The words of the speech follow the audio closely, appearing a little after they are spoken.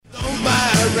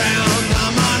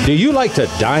Do you like to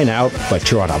dine out,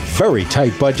 but you're on a very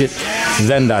tight budget?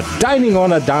 Then the Dining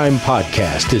on a Dime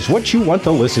podcast is what you want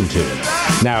to listen to.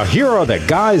 Now, here are the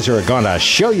guys who are going to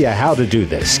show you how to do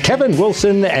this. Kevin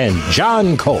Wilson and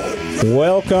John Cole.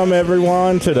 Welcome,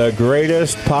 everyone, to the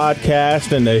greatest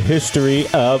podcast in the history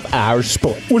of our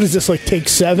sport. What is this, like take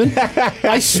 7?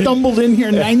 I stumbled in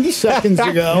here 90 seconds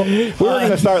ago. We were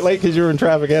going to start late because you were in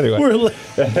traffic anyway.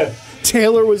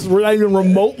 Taylor was not even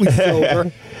remotely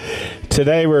sober.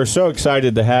 Today, we're so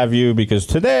excited to have you because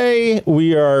today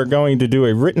we are going to do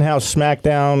a Rittenhouse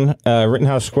Smackdown,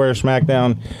 Rittenhouse Square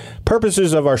Smackdown.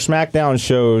 Purposes of our Smackdown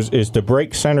shows is to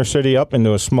break Center City up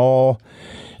into a small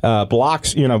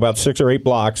blocks, about 6 or 8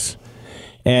 blocks,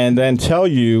 and then tell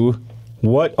you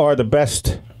what are the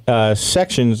best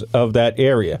sections of that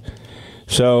area.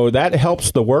 So that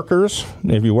helps the workers.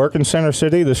 If you work in Center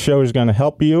City, this show is going to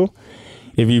help you.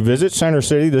 If you visit Center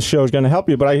City, this show is going to help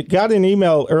you. But I got an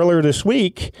email earlier this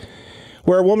week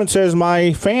where a woman says,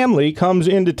 my family comes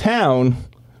into town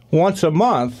once a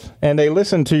month and they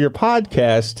listen to your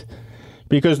podcast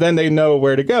because then they know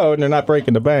where to go and they're not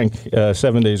breaking the bank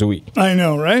 7 days a week. I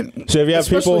know, right? So if you have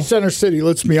Especially people, Center City,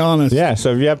 let's be honest. Yeah,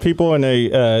 so if you have people in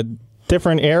a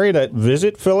different area that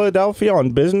visit Philadelphia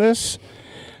on business,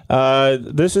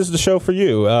 this is the show for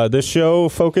you. This show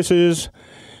focuses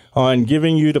on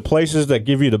giving you the places that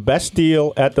give you the best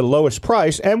deal at the lowest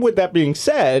price. And with that being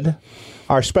said,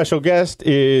 our special guest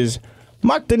is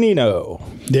Mark Danino.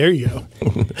 There you go.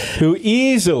 Who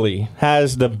easily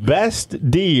has the best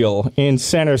deal in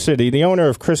Center City, the owner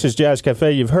of Chris's Jazz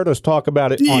Cafe. You've heard us talk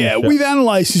about it on the show. We've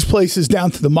analyzed these places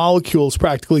down to the molecules,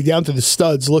 practically down to the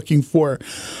studs, looking for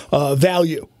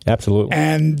value. Absolutely.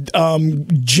 And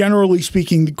generally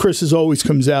speaking, Chris's always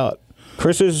comes out.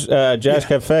 Chris's Jazz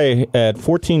Cafe at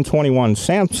 1421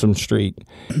 Sampson Street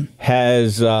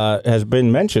has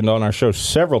been mentioned on our show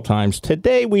several times.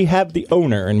 Today we have the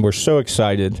owner, and we're so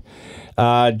excited.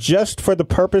 Just for the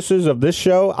purposes of this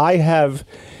show, I have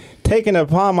taken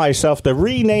upon myself to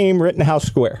rename Rittenhouse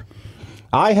Square.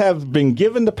 I have been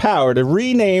given the power to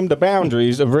rename the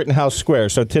boundaries of Rittenhouse Square.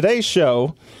 So today's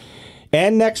show,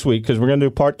 and next week, because we're going to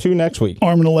do part 2 next week.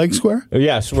 Arm and a leg square?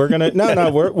 Yes, we're going to.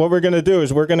 What we're going to do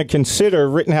is we're going to consider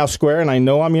Rittenhouse Square, and I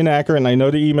know I'm inaccurate, and I know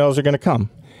the emails are going to come.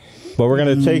 But we're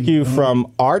going to take you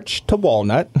from Arch to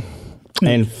Walnut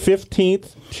and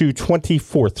 15th to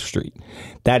 24th Street.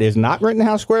 That is not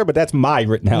Rittenhouse Square, but that's my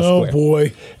Rittenhouse Square. Oh,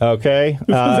 boy. Okay.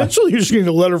 Eventually, you're just getting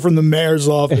a letter from the mayor's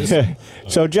office.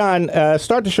 So, John,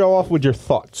 start the show off with your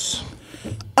thoughts.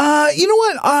 You know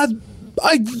what?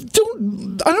 I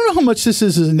don't know how much this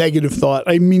is a negative thought.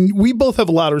 I mean, we both have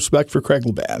a lot of respect for Craig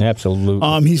LeBan.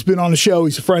 Absolutely. He's been on the show.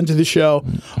 He's a friend to the show.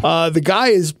 The guy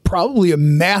is probably a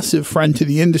massive friend to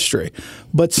the industry.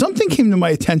 But something came to my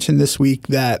attention this week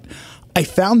that I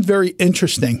found very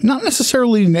interesting. Not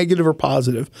necessarily negative or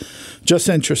positive, just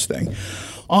interesting.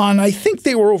 I think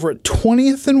they were over at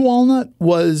 20th and Walnut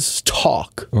was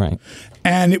Talk. Right.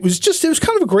 And it was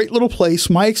kind of a great little place.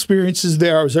 My experiences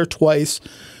there, I was there twice.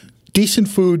 Decent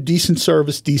food, decent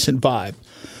service, decent vibe.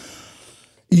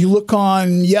 You look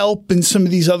on Yelp and some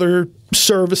of these other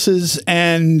services,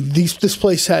 and this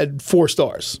place had 4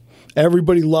 stars.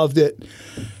 Everybody loved it.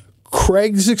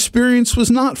 Craig's experience was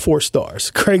not 4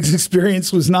 stars. Craig's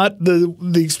experience was not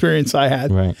the experience I had.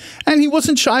 Right. And he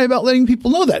wasn't shy about letting people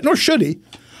know that, nor should he.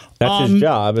 That's his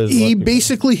job. He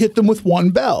basically hit them with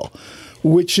one bell,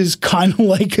 which is kind of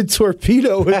like a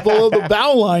torpedo below the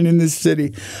bow line in this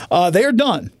city. They are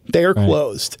done. They are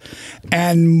closed.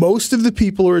 And most of the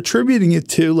people are attributing it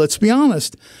to, let's be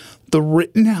honest, the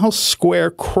Rittenhouse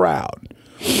Square crowd.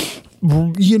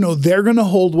 You know, they're going to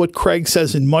hold what Craig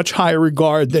says in much higher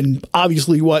regard than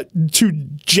obviously what 2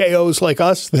 JOs like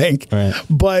us think. Right.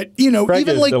 But, Craig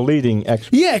even is like the leading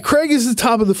expert. Yeah, Craig is the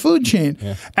top of the food chain.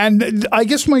 Yeah. And I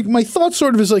guess my thought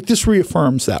sort of is like this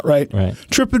reaffirms that, right? Right.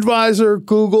 TripAdvisor,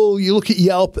 Google, you look at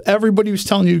Yelp, everybody was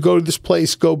telling you to go to this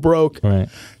place, go broke. Right.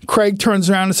 Craig turns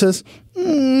around and says,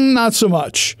 not so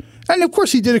much. And of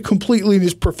course, he did it completely in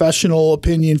his professional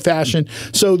opinion fashion.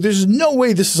 So there's no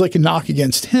way this is like a knock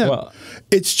against him. Well,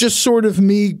 it's just sort of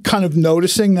me kind of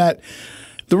noticing that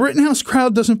the Rittenhouse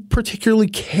crowd doesn't particularly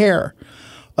care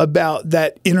about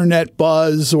that internet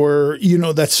buzz or,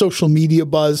 that social media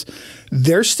buzz.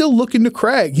 They're still looking to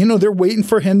Craig. They're waiting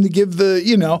for him to give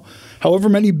the, however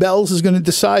many bells is going to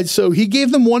decide. So he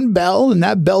gave them one bell, and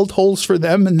that bell tolls for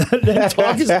them, and that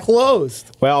talk is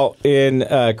closed. Well, in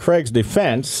Craig's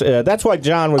defense, that's why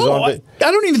John was on. I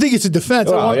don't even think it's a defense.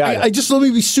 Well, I just let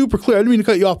me be super clear. I didn't mean to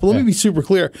cut you off, but let me be super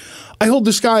clear. I hold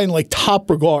this guy in like top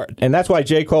regard. And that's why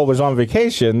J. Cole was on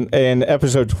vacation in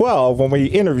episode 12 when we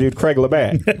interviewed Craig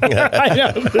Laban.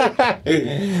 I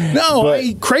know.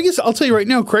 Craig is, I'll tell you right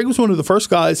now, Craig was one of the first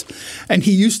guys, and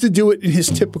he used to do it in his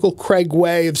typical Craig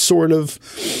way of sort of,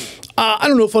 I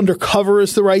don't know if undercover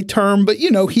is the right term, but,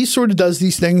 he sort of does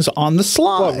these things on the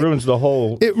slide. Well, it ruins the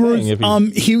whole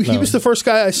thing. He was the first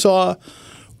guy I saw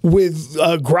with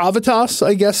gravitas,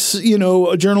 I guess,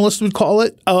 a journalist would call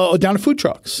it, down at food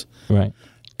trucks. Right.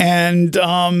 And,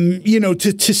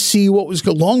 to see what was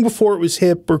good long before it was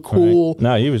hip or cool. Right.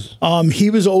 No, he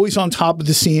was always on top of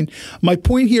the scene. My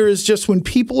point here is just when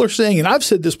people are saying, and I've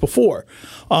said this before,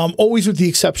 always with the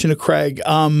exception of Craig,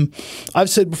 I've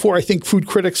said before, I think food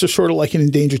critics are sort of like an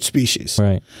endangered species.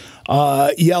 Right.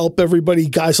 Yelp, everybody,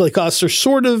 guys like us are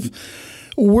sort of,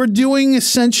 we're doing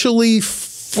essentially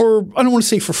for, I don't want to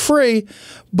say for free,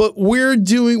 but we're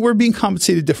being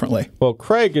compensated differently. Well,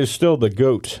 Craig is still the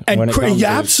GOAT. And when it comes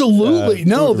absolutely.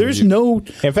 To, there's no.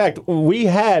 In fact,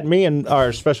 me and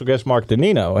our special guest, Mark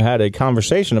Danino, had a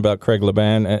conversation about Craig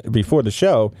Laban before the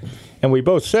show. And we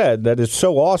both said that it's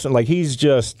so awesome. Like, he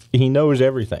knows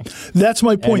everything. That's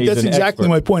my point. That's exactly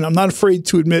my point. I'm not afraid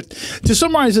to admit. To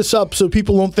summarize this up so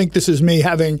people don't think this is me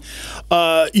having,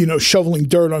 shoveling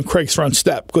dirt on Craig's front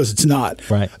step, because it's not.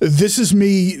 Right. This is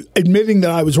me admitting that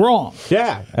I was wrong.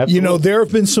 Yeah, absolutely. There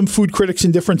have been some food critics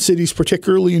in different cities,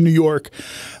 particularly in New York,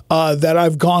 that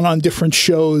I've gone on different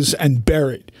shows and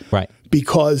buried. Right.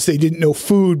 Because they didn't know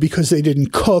food, because they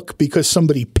didn't cook, because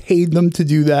somebody paid them to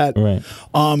do that. Right.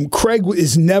 Craig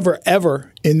is never,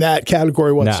 ever in that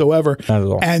category whatsoever. No, not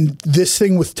at all. And this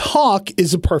thing with talk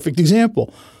is a perfect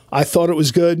example. I thought it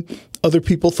was good. Other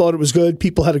people thought it was good.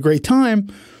 People had a great time.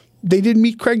 They didn't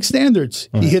meet Craig's standards.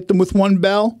 He hit them with one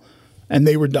bell, and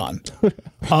they were done.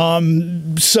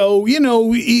 So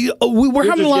we're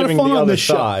having a lot of fun on this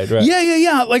show. Right?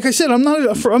 Yeah. Like I said, I'm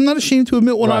not ashamed to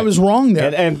admit when I was wrong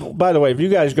there. And by the way, if you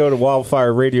guys go to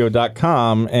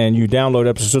wildfireradio.com and you download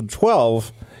episode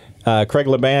 12, Craig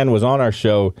Laban was on our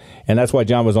show, and that's why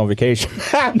John was on vacation.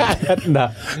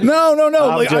 No.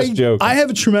 I'm just joking. I have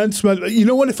a tremendous amount. You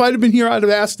know what? If I'd have been here, I'd have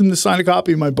asked him to sign a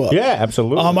copy of my book. Yeah,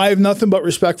 absolutely. I have nothing but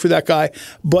respect for that guy.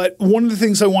 But one of the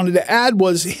things I wanted to add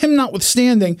was, him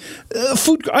notwithstanding,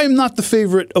 I am not the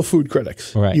favorite of food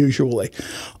critics, usually.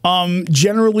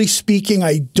 Generally speaking,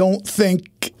 I don't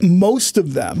think most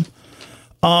of them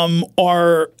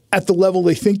are at the level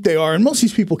they think they are, and most of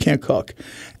these people can't cook.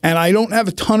 And I don't have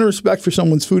a ton of respect for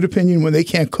someone's food opinion when they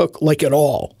can't cook, like, at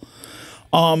all.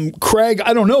 Craig,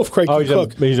 I don't know if Craig can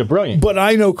cook. He's a brilliant. But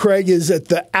I know Craig is at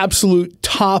the absolute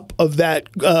top of that,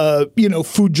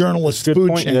 food journalist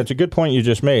food chain. That's a good point you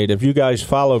just made. If you guys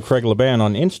follow Craig Laban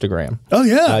on Instagram,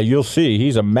 you'll see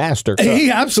he's a master cook.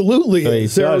 He absolutely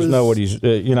is. He does know what he's,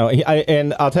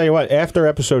 and I'll tell you what, after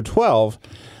episode 12,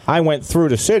 I went through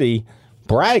the city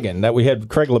bragging that we had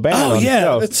Craig Laban on the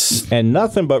show, and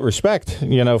nothing but respect,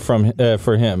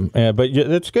 for him. But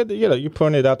it's good that, you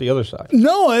pointed out the other side.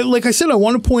 No, like I said, I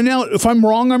want to point out, if I'm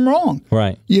wrong, I'm wrong.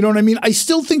 Right. You know what I mean? I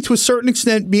still think, to a certain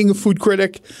extent, being a food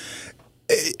critic,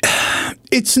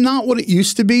 it's not what it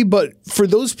used to be. But for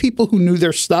those people who knew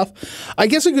their stuff, I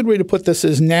guess a good way to put this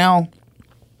is, now,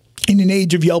 in an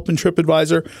age of Yelp and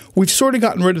TripAdvisor, we've sort of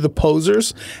gotten rid of the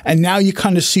posers, and now you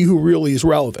kind of see who really is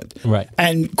relevant. Right.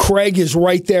 And Craig is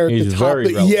right there at the top.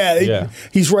 Very relevant.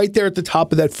 He's right there at the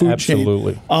top of that food chain.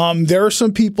 Absolutely. There are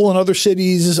some people in other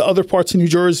cities, other parts of New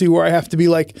Jersey, where I have to be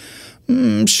like,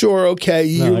 sure, okay,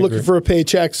 you're looking for a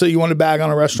paycheck, so you want to bag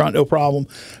on a restaurant, no problem.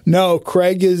 No,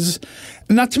 Craig is,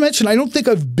 not to mention, I don't think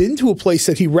I've been to a place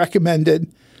that he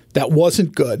recommended that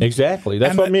wasn't good. Exactly.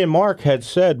 That's what me and Mark had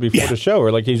said before the show.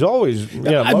 We're like, he's always,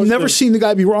 I've never seen the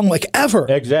guy be wrong, like, ever.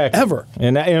 Exactly. Ever.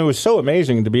 And it was so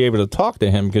amazing to be able to talk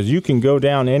to him, because you can go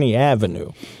down any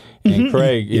avenue, and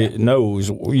Craig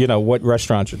knows, what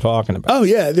restaurants you're talking about. Oh,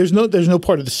 yeah. There's no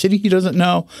part of the city he doesn't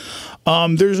know.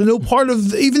 There's no part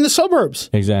of even the suburbs.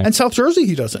 Exactly. And South Jersey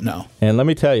he doesn't know. And let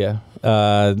me tell you,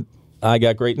 I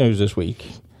got great news this week.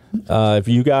 If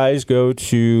you guys go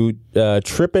to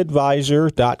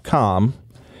TripAdvisor.com,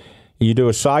 you do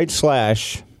a /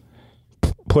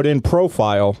 put in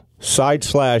profile /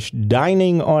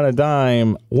 dining on a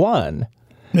dime 1.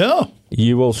 Yeah.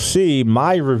 You will see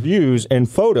my reviews and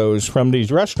photos from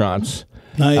these restaurants.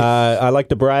 Nice. I like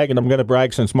to brag, and I'm going to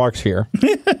brag since Mark's here.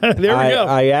 There we go.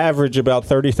 I average about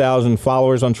 30,000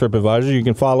 followers on TripAdvisor. You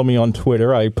can follow me on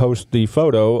Twitter. I post the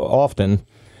photo often.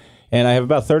 And I have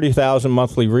about 30,000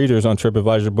 monthly readers on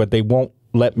TripAdvisor, but they won't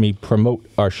let me promote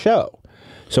our show.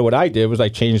 So what I did was I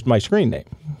changed my screen name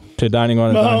to Dining on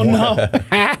a Dime. Oh, no.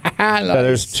 Nice.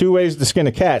 There's 2 ways to skin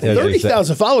a cat.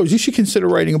 30,000 followers. You should consider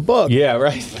writing a book. Yeah,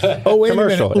 right. Oh, wait a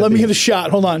minute. Let me hit a shot.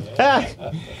 Hold on.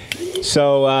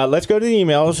 So let's go to the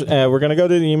emails. We're going to go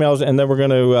to the emails, and then we're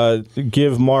going to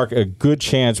give Mark a good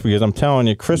chance because I'm telling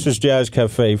you, Chris's Jazz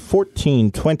Cafe,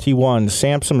 1421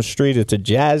 Sampson Street. It's a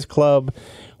jazz club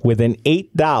with an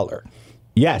 $8.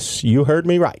 Yes, you heard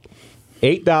me right.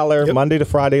 $8 Monday to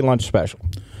Friday lunch special.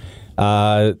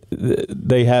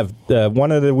 They have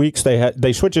one of the weeks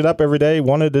they switch it up every day.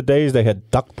 One of the days they had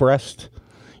duck breast.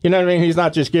 You know what I mean? He's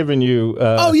not just giving you.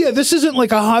 This isn't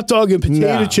like a hot dog and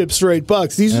potato chips for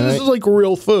 $8. This is like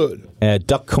real food.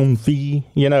 Duck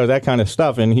confit, that kind of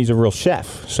stuff. And he's a real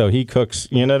chef, so he cooks.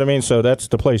 You know what I mean? So that's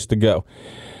the place to go.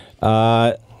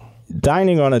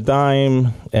 Dining on a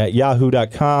Dime at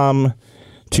yahoo.com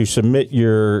to submit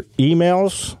your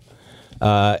emails.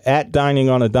 At Dining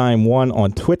on a Dime 1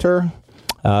 on Twitter.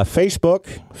 Facebook,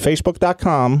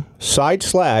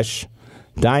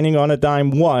 facebook.com/Dining on a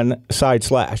Dime 1 / I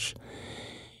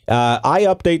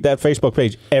update that Facebook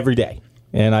page every day,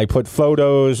 and I put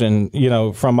photos and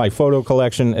from my photo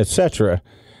collection, etc.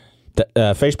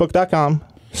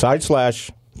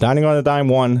 Facebook.com/Dining on a Dime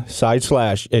 1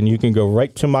 / and you can go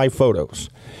right to my photos.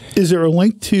 Is there a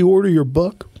link to order your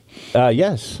book?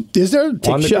 Yes. Is there?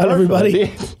 Take a shot,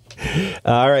 everybody.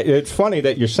 All right. It's funny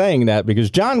that you're saying that because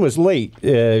John was late.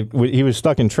 He was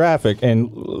stuck in traffic.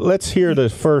 And let's hear the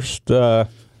first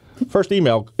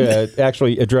email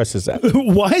actually addresses that.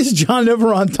 Why is John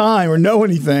never on time or know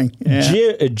anything?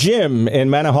 Yeah. Jim in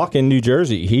Manahawkin, New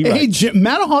Jersey. Hey, Jim.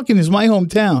 Manahawkin is my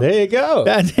hometown. There you go.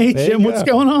 Hey, Jim, what's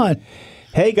going on?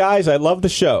 Hey, guys, I love the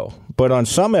show. But on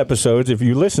some episodes, if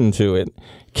you listen to it,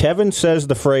 Kevin says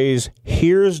the phrase,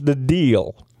 "Here's the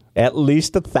deal," at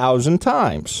least 1,000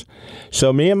 times.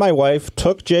 So me and my wife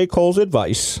took J. Cole's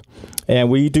advice, and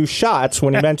we do shots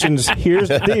when he mentions, "Here's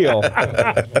the deal."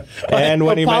 And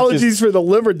when apologies for the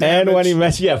liver damage. And when he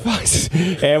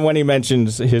and when he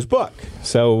mentions his book.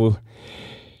 So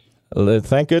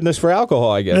thank goodness for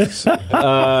alcohol, I guess.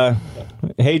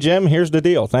 Hey, Jim, here's the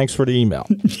deal. Thanks for the email.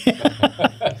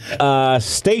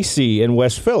 Stacy in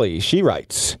West Philly, she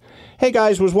writes, "Hey,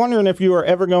 guys, was wondering if you are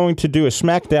ever going to do a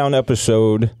SmackDown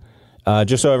episode.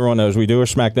 Just so everyone knows, we do a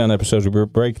SmackDown episode. We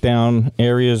break down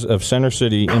areas of Center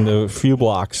City into a few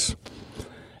blocks.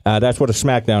 That's what a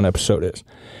SmackDown episode is.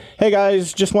 Hey,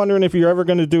 guys, just wondering if you're ever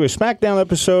going to do a SmackDown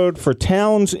episode for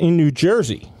towns in New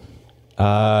Jersey.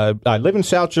 I live in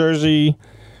South Jersey,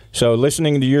 so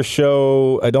listening to your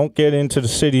show, I don't get into the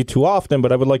city too often,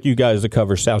 but I would like you guys to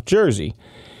cover South Jersey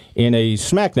in a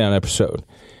SmackDown episode.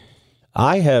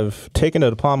 I have taken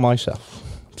it upon myself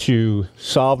to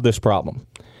solve this problem.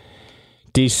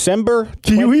 December 20-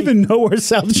 Do you even know where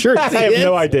South Jersey is? I have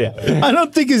no idea. I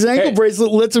don't think his ankle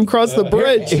bracelet lets him cross the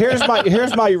bridge.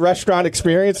 Here's my restaurant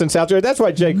experience in South Jersey. That's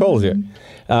why J. Cole's here.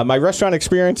 My restaurant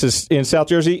experience in South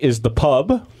Jersey is the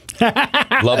pub.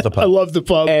 Love the pub. I love the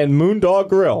pub. And Moondog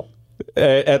Grill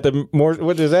at the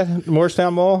what is that?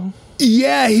 Morristown Mall?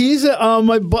 Yeah, he's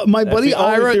my buddy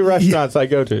Ira. Only 2 restaurants I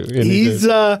go to. He's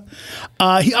I'm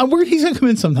worried he's gonna come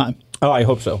in sometime. Oh, I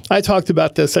hope so. I talked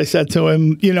about this. I said to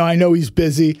him, I know he's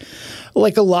busy,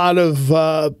 like a lot of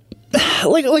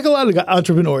like a lot of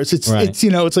entrepreneurs. It's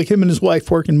like him and his wife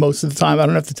working most of the time. I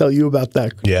don't have to tell you about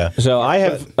that. Yeah. So I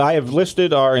have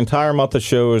listed our entire month of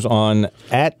shows on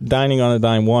at Dining on a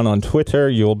Dime 1 on Twitter.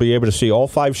 You'll be able to see all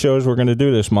 5 shows we're going to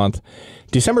do this month.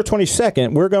 December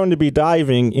 22nd, we're going to be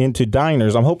diving into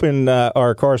diners. I'm hoping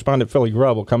our correspondent Philly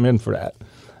Grubb will come in for that.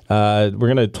 We're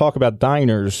going to talk about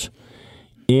diners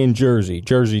in Jersey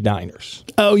diners.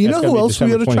 Oh, you know who else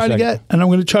we ought to try to get? And I'm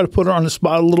going to try to put her on the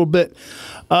spot a little bit.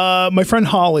 My friend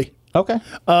Holly. Okay.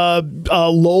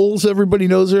 Lols, everybody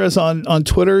knows her as on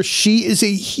Twitter. She is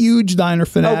a huge diner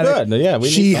fanatic. Oh, good. Yeah,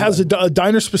 she has a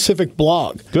diner-specific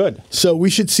blog. Good. So we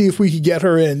should see if we could get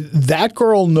her in. That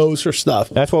girl knows her stuff.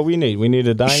 That's what we need. We need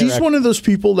a diner. She's one of those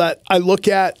people that I look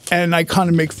at and I kind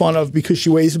of make fun of because she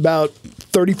weighs about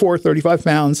 34, 35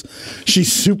 pounds.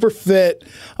 She's super fit.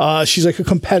 She's like a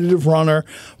competitive runner.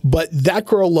 But that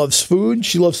girl loves food.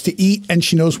 She loves to eat, and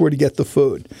she knows where to get the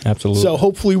food. Absolutely. So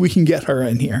hopefully we can get her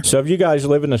in here. So if you guys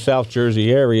live in the South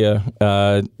Jersey area,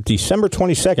 December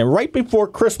 22nd, right before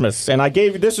Christmas, and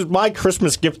this is my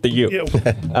Christmas gift to you,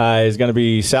 is going to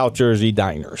be South Jersey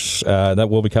diners that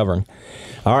we'll be covering.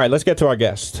 All right, let's get to our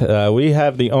guest. We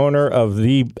have the owner of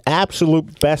the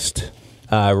absolute best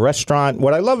restaurant.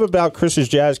 What I love about Chris's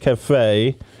Jazz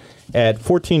Cafe at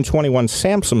 1421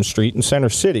 Sampson Street in Center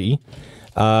City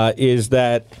is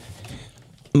that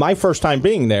my first time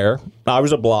being there, I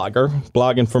was a blogger,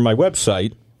 blogging for my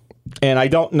website, And I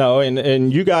don't know,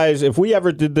 and you guys, if we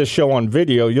ever did this show on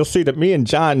video, you'll see that me and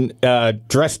John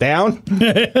dressed down.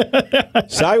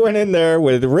 So I went in there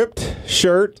with a ripped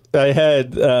shirt. I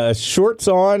had shorts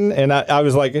on, and I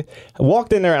was like, I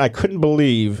walked in there, and I couldn't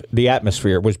believe the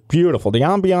atmosphere. It was beautiful. The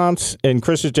ambiance in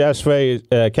Chris's Jazz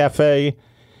Cafe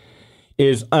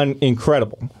is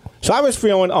incredible. So I was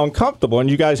feeling uncomfortable, and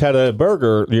you guys had your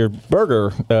burger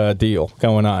deal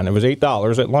going on. It was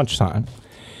 $8 at lunchtime.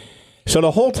 So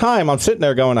the whole time I'm sitting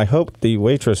there going, I hope the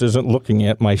waitress isn't looking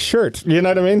at my shirt. You know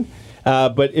what I mean?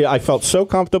 But I felt so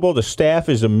comfortable. The staff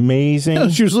is amazing. Yeah,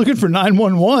 she was looking for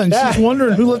 911. She's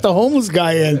wondering who let the homeless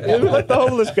guy in. Who let the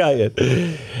homeless guy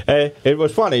in? It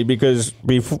was funny because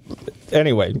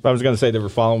anyway, I was going to say they were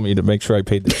following me to make sure I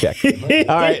paid the check.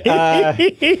 All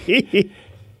right.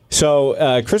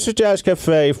 So, Chris's Jazz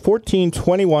Cafe,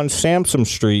 1421 Sampson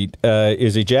Street,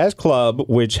 is a jazz club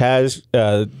which has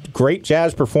great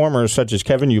jazz performers such as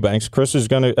Kevin Eubanks.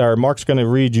 Mark's going to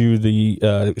read you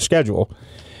the schedule.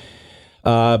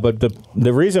 But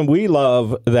the reason we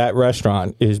love that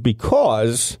restaurant is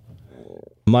because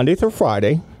Monday through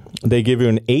Friday they give you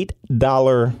an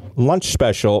 $8 lunch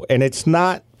special, and it's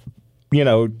not,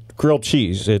 grilled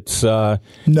cheese. It's no,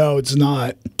 it's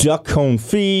not. Duck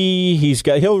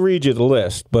confit. He'll read you the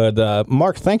list. But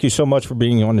Mark, thank you so much for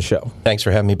being on the show. Thanks for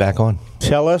having me back on.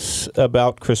 Tell us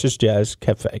about Chris's Jazz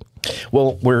Cafe.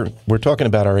 Well, we're talking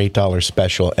about our $8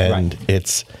 special, and right.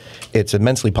 it's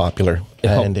immensely popular.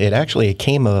 And it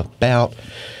came about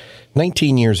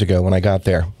 19 years ago when I got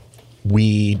there.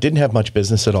 We didn't have much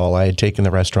business at all. I had taken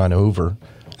the restaurant over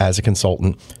as a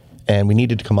consultant, and we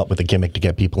needed to come up with a gimmick to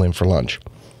get people in for lunch.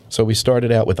 So we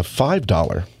started out with a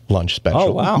 $5 lunch special.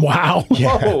 Oh, wow. Wow.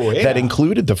 Yeah, yeah. That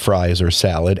included the fries or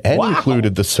salad and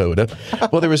included the soda.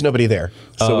 Well, there was nobody there,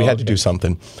 so we had to do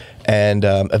something. And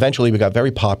eventually we got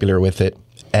very popular with it,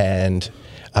 and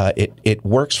it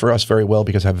works for us very well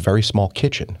because I have a very small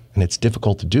kitchen, and it's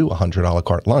difficult to do a $100 a la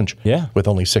carte lunch with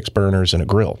only 6 burners and a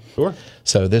grill. Sure.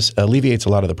 So this alleviates a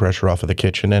lot of the pressure off of the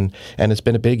kitchen, and it's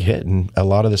been a big hit. And a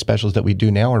lot of the specials that we do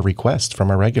now are requests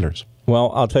from our regulars.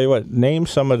 Well, I'll tell you what. Name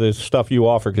some of the stuff you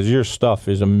offer, because your stuff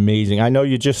is amazing. I know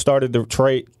you just started the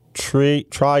try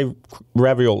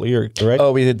ravioli, right?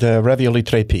 Oh, we did the ravioli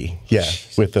tre P,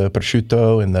 with the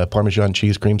prosciutto and the Parmesan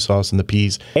cheese cream sauce and the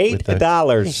peas.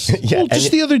 $8. Yeah, well,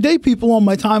 just the other day, people on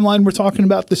my timeline were talking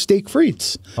about the steak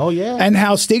frites. Oh, yeah. And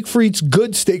how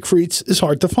good steak frites, is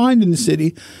hard to find in the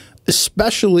city,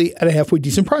 especially at a halfway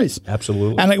decent price.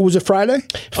 Absolutely. And was it Friday?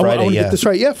 Friday, I want to get this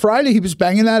right. Yeah, Friday he was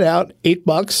banging that out,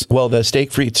 $8. Well, the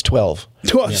steak frites, 12. We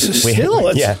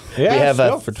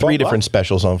have 3 different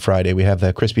specials on Friday. We have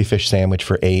the crispy fish sandwich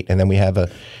for $8, and then we have a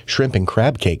shrimp and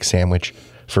crab cake sandwich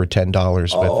for $10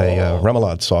 with a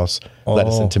remoulade sauce,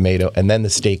 lettuce, and tomato. And then the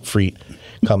steak frite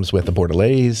comes with the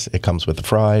bordelaise, it comes with the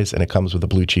fries, and it comes with a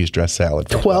blue cheese dressed salad.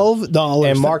 For $12.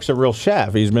 And Mark's a real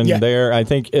chef. He's been there, I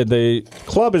think the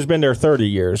club has been there 30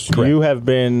 years. Correct. You have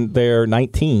been there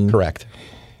 19. Correct.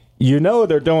 You know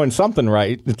they're doing something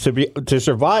right. To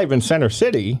survive in Center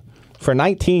City for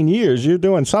 19 years, you're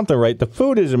doing something right. The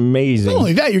food is amazing. Not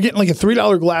only that, you're getting like a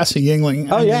 $3 glass of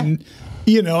Yuengling.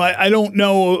 I don't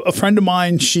know. A friend of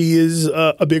mine, she is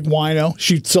a big wino.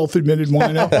 She's self-admitted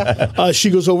wino. She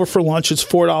goes over for lunch. It's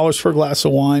 $4 for a glass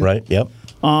of wine. Right, yep.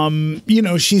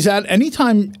 She's at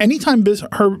anytime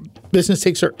her business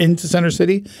takes her into Center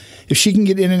City, if she can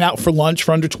get in and out for lunch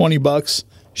for under $20,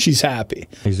 she's happy.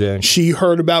 Exactly. She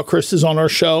heard about Chris's on our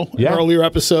show, an earlier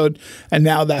episode, and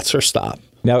now that's her stop.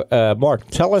 Now, Mark,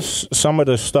 tell us some of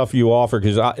the stuff you offer,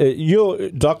 because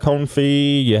you duck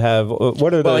confit. You have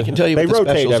what are I can tell you what the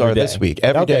specials are this week.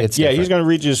 Every day it's different. He's going to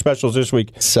read you the specials this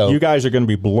week. So you guys are going to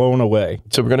be blown away.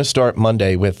 So we're going to start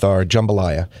Monday with our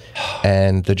jambalaya,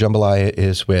 and the jambalaya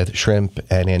is with shrimp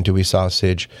and andouille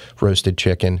sausage, roasted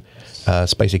chicken,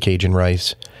 spicy Cajun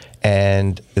rice.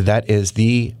 And that is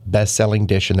the best-selling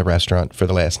dish in the restaurant for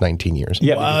the last 19 years.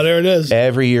 Yeah. Wow, there it is.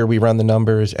 Every year we run the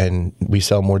numbers, and we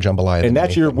sell more jambalaya. And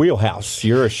that's your wheelhouse.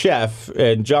 You're a chef,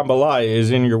 and jambalaya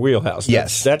is in your wheelhouse.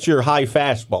 Yes. That's your high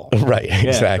fastball. Right,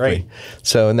 exactly. Right.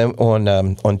 So, and then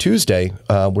on Tuesday,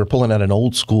 we're pulling out an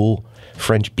old-school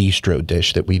French bistro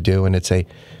dish that we do, and it's a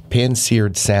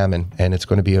pan-seared salmon, and it's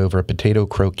going to be over a potato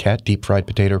croquette, deep-fried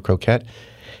potato croquette.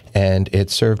 And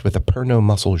it's served with a Pernod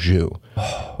mussel jus,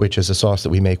 which is a sauce that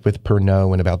we make with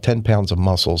Pernod and about 10 pounds of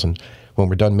mussels. And when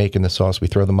we're done making the sauce, we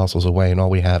throw the mussels away, and all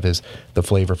we have is the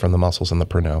flavor from the mussels and the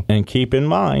Pernod. And keep in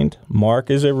mind, Mark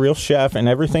is a real chef, and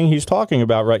everything he's talking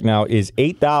about right now is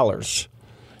 $8.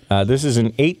 This is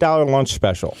an $8 lunch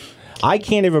special. I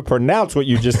can't even pronounce what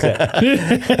you just said.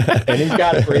 And he's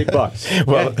got it for $8.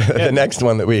 Well, the next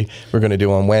one that we're going to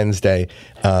do on Wednesday,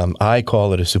 I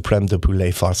call it a Suprême de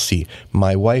poulet farci.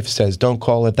 My wife says, don't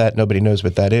call it that. Nobody knows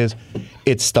what that is.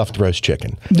 It's stuffed roast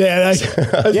chicken. Yeah,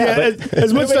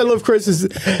 as much as I love Chris,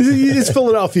 it's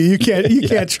Philadelphia. You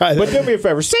can't try that. But do me a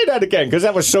favor, say that again, because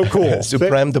that was so cool.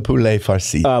 Suprême de poulet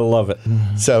farci. I love it.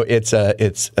 So it's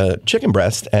a chicken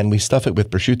breast, and we stuff it with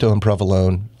prosciutto and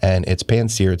provolone, and it's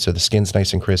pan-seared, so the skin's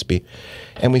nice and crispy.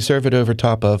 And we serve it over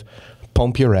top of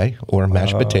pomme puree, or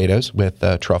mashed potatoes with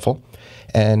truffle,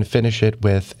 and finish it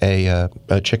with a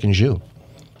chicken jus.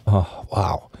 Oh,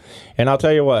 wow. And I'll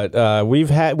tell you what,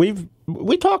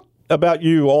 we talk about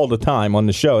you all the time on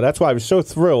the show. That's why I was so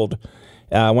thrilled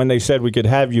when they said we could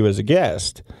have you as a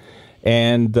guest.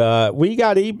 And we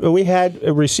had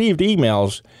received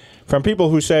emails from people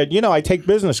who said, I take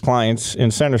business clients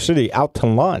in Center City out to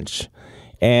lunch.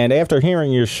 And after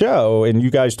hearing your show, and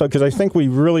you guys talk, because I think we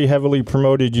really heavily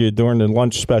promoted you during the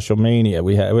Lunch Special Mania.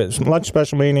 It was Lunch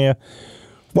Special Mania,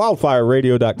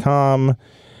 wildfireradio.com.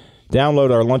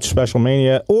 Download our Lunch Special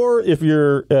Mania. Or if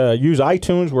you use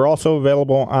iTunes, we're also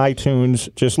available on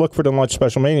iTunes. Just look for the Lunch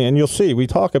Special Mania, and you'll see. We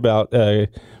talk about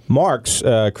Mark's,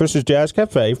 Chris's Jazz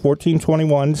Cafe,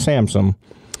 1421 Samson.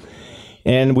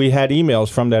 And we had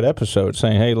emails from that episode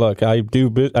saying, hey, look, I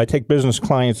take business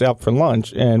clients out for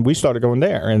lunch, and we started going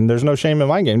there. And there's no shame in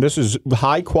my game. This is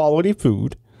high-quality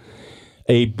food,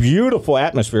 a beautiful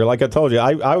atmosphere. Like I told you,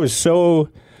 I was so...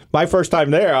 My first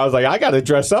time there, I was like, I got to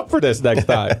dress up for this next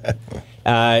time.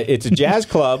 It's a jazz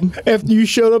club. After you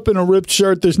showed up in a ripped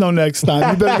shirt, there's no next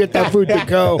time. You better get that food to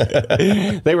go.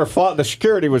 The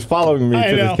security was following me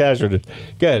to this casualty.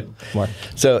 Good, Mark.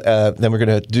 So then we're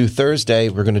going to do Thursday.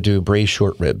 We're going to do braised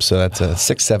short ribs. So that's a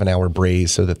 6-7 hour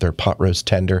braise so that they're pot roast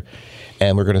tender.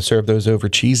 And we're going to serve those over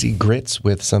cheesy grits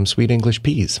with some sweet English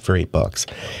peas for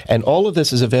 $8. And all of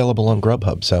this is available on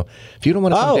Grubhub. So if you don't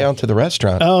want to come down to the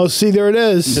restaurant, see, there it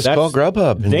is. Just call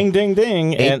Grubhub. Ding, ding,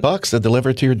 ding. $8 to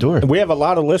deliver to your door. We have a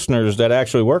lot of listeners that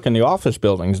actually work in the office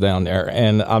buildings down there,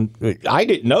 and I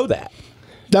didn't know that.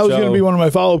 That was going to be one of my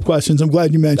follow-up questions. I'm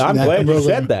glad you mentioned that. I'm glad you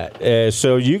said that.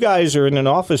 So you guys are in an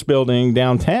office building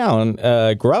downtown,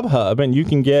 Grubhub, and you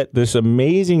can get this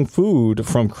amazing food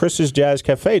from Chris's Jazz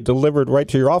Cafe delivered right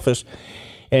to your office.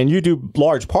 And you do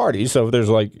large parties, so if there's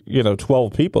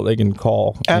 12 people, they can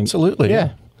call. Absolutely.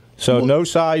 Yeah. So no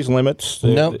size limits.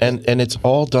 No, and it's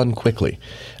all done quickly.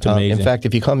 It's amazing. In fact,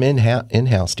 if you come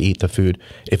in-house to eat the food,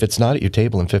 if it's not at your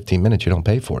table in 15 minutes, you don't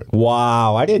pay for it.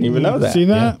 Wow, I didn't even know that. See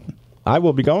that? Yeah. I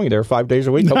will be going there 5 days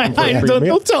a week. Don't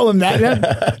tell them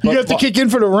that. You have to kick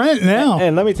in for the rent now.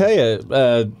 And let me tell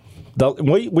you,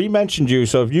 we mentioned you,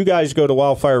 so if you guys go to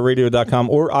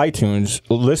wildfireradio.com or iTunes,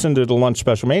 listen to the Lunch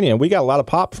Special Mania. We got a lot of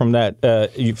pop from that,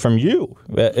 from you,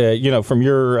 from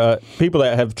your people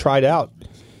that have tried out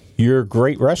your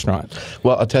great restaurant.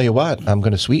 Well, I'll tell you what, I'm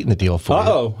going to sweeten the deal for you.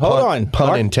 Hold on. Pun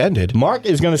Mark, intended. Mark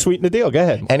is going to sweeten the deal. Go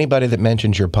ahead. Anybody that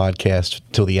mentions your podcast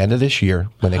till the end of this year,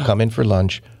 when they come in for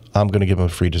lunch, I'm going to give them a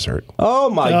free dessert. Oh,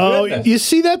 my goodness. You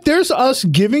see that? There's us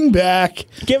giving back.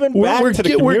 Giving back to the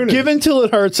community. We're giving till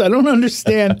it hurts. I don't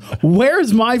understand.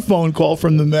 Where's my phone call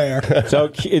from the mayor? So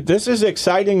this is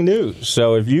exciting news.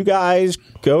 So if you guys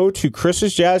go to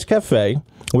Chris's Jazz Cafe,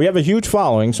 we have a huge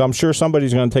following, so I'm sure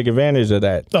somebody's going to take advantage of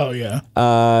that. Oh,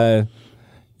 yeah.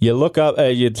 You look up,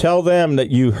 you tell them that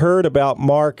you heard about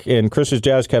Mark and Chris's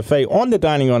Jazz Cafe on the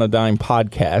Dining on a Dime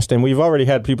podcast, and we've already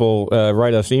had people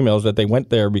write us emails that they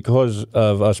went there because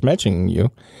of us mentioning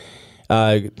you.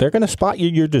 They're going to spot you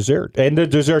your dessert, and the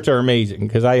desserts are amazing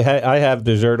because I have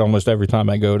dessert almost every time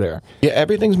I go there. Yeah,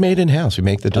 everything's made in-house. We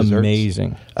make the desserts.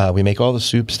 Amazing. We make all the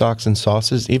soup, stocks, and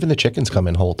sauces. Even the chickens come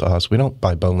in whole to us. We don't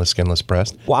buy boneless, skinless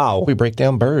breast. Wow. We break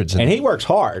down birds. And he works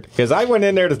hard because I went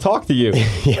in there to talk to you,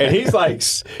 and he's like,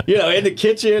 in the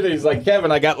kitchen, and he's like, Kevin,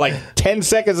 I got 10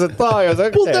 seconds of thaw. I was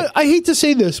like, okay. Well, I hate to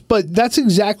say this, but that's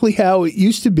exactly how it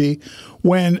used to be.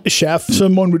 When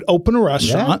someone would open a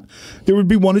restaurant, there would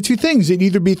be one of two things. They'd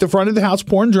either be at the front of the house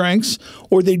pouring drinks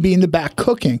or they'd be in the back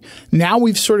cooking. Now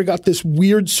we've sort of got this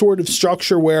weird sort of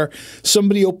structure where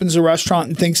somebody opens a restaurant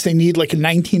and thinks they need a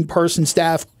 19-person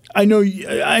staff. I know you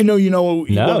know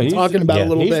what I'm talking about a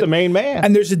little bit. He's the main man.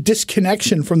 And there's a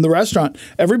disconnection from the restaurant.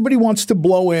 Everybody wants to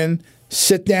blow in,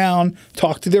 sit down,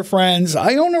 talk to their friends.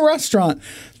 I own a restaurant.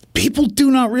 People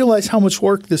do not realize how much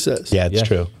work this is. Yeah, it's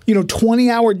true.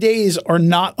 20-hour days are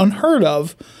not unheard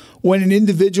of when an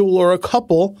individual or a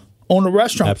couple own a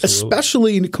restaurant, Absolutely.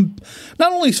 especially in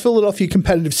not only is Philadelphia a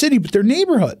competitive city, but their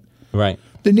neighborhood. Right.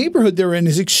 the neighborhood they're in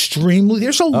is extremely.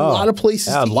 There's a lot of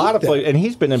places. A to lot eat of places, and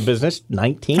he's been in business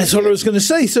 19 That's what I was going to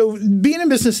say. So being in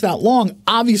business that long,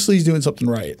 obviously he's doing something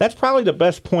right. That's probably the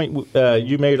best point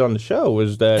you made on the show.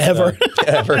 Was that Ever.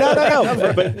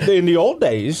 No. But in the old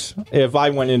days, if I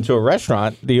went into a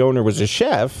restaurant, the owner was a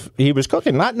chef. He was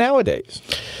cooking. Not nowadays.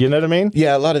 You know what I mean?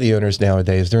 Yeah, a lot of the owners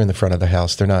nowadays, they're in the front of the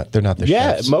house. They're not the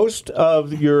chefs. Most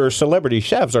of your celebrity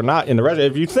chefs are not in the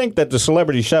restaurant. If you think that the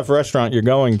celebrity chef restaurant you're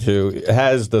going to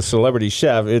has the celebrity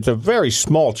chef, it's a very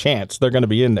small chance they're going to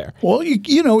be in there. Well,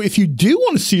 you know, if you do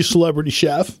want to see a celebrity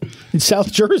chef in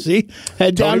South Jersey,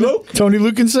 head down to Tony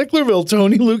Luke in Sicklerville.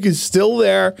 Tony Luke is still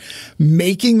there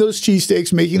making those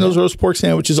cheesesteaks, making those roast pork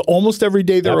sandwiches almost every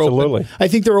day they're open. I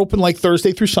think they're open like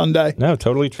Thursday through Sunday. No,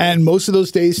 totally true. And most of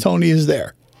those days, Tony is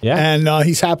there. Yeah. And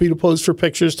he's happy to pose for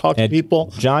pictures, talk to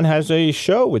people. John has a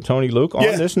show with Tony Luke on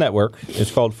this network.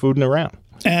 It's called Food and Around.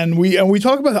 And we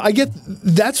talk about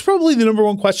that's probably the number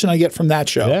one question I get from that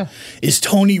show. Yeah. Is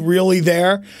Tony really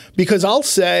there? Because I'll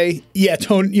say, yeah,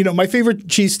 Tony, you know, my favorite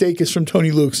cheesesteak is from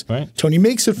Tony Luke's. Right. Tony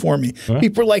makes it for me. Right.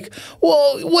 People are like,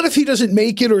 well, what if he doesn't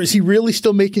make it, or is he really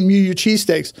still making you your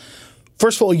cheesesteaks?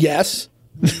 First of all, yes.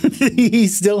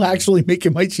 He's still actually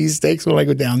making my cheesesteaks when I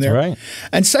go down there. Right.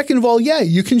 And second of all, yeah,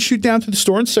 you can shoot down to the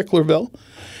store in Sicklerville.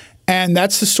 And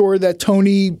that's the store that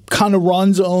Tony kind of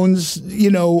owns,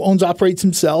 operates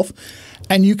himself.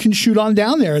 And you can shoot on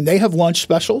down there, and they have lunch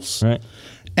specials. Right.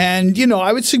 And,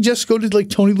 I would suggest go to like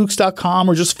TonyLukes.com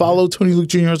or just follow Tony Luke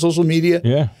Jr. on social media.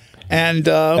 Yeah. And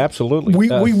absolutely,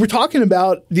 we were talking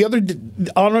about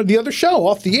on the other show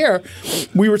off the air.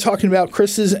 We were talking about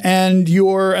Chris's and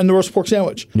the roast pork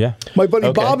sandwich. Yeah, my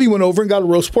buddy Bobby went over and got a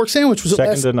roast pork sandwich. Was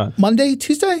second it to none. Monday,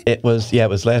 Tuesday? It was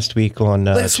last week on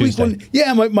Tuesday.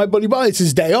 My buddy Bobby, it's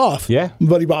his day off. Yeah, my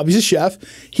buddy Bobby's a chef.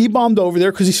 He bombed over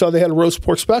there because he saw they had a roast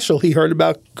pork special. He heard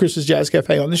about Chris's Jazz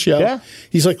Cafe on the show. Yeah,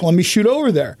 he's like, let me shoot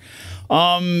over there.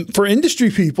 For industry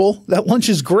people, that lunch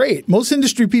is great. Most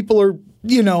industry people are,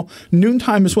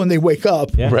 noontime is when they wake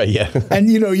up. Yeah. Right, yeah. And,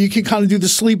 you can kind of do the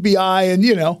sleepy eye and,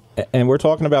 And we're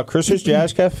talking about Chris's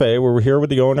Jazz Cafe, where we're here with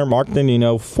the owner, Mark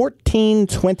Danino,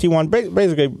 1421,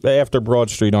 basically after Broad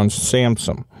Street on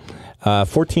Samson.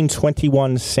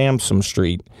 1421 Samson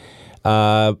Street.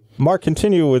 Mark,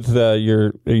 continue with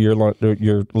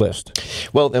your list.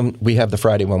 Well, we have the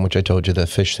Friday one, which I told you, the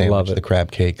fish sandwich, the crab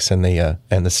cakes, and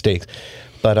the steaks.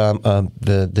 But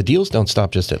the deals don't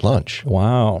stop just at lunch.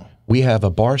 Wow. We have a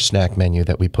bar snack menu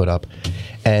that we put up,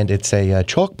 and it's a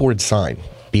chalkboard sign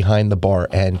behind the bar.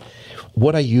 And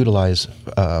what I utilize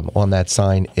on that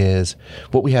sign is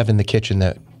what we have in the kitchen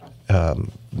that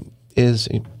is...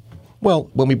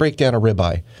 Well, when we break down a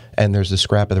ribeye and there's a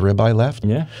scrap of the ribeye left,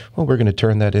 well, we're going to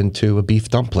turn that into a beef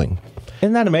dumpling.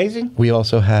 Isn't that amazing? We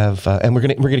also have, and we're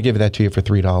going to give that to you for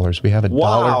 $3. We have a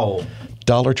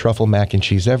dollar truffle mac and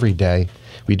cheese every day.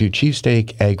 We do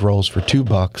cheesesteak egg rolls for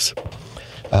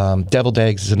 $2. Deviled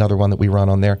eggs is another one that we run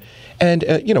on there. And,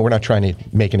 we're not trying to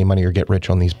make any money or get rich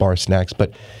on these bar snacks,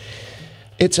 but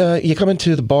it's you come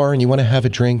into the bar and you want to have a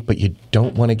drink, but you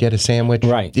don't want to get a sandwich.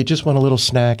 Right. You just want a little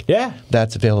snack. Yeah.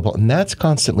 That's available. And that's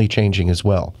constantly changing as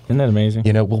well. Isn't that amazing?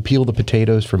 We'll peel the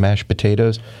potatoes for mashed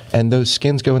potatoes, and those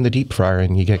skins go in the deep fryer,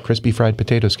 and you get crispy fried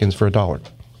potato skins for $1.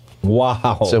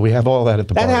 Wow! So we have all that at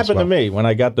the bar. That happened to me when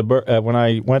I got when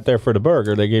I went there for the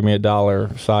burger. They gave me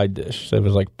 $1 side dish. So it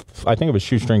was I think it was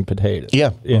shoestring potatoes.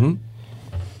 Yeah. Yeah. Mm-hmm.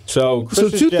 So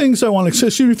two things I want to say.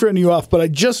 Excuse me for cutting you off, but I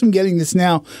just am getting this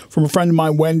now from a friend of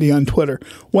mine, Wendy, on Twitter.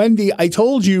 Wendy, I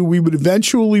told you we would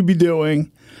eventually be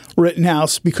doing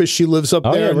Rittenhouse because she lives up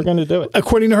there. Yeah, we're going to do it.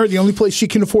 According to her, the only place she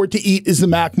can afford to eat is the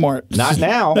Mac Mart. Not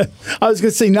now. I was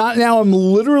going to say, not now. I'm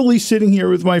literally sitting here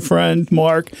with my friend,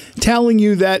 Mark, telling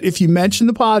you that if you mention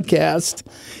the podcast,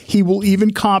 he will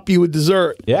even comp you a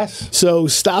dessert. Yes. So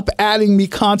stop adding me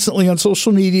constantly on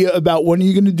social media about when are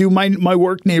you going to do my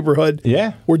work neighborhood.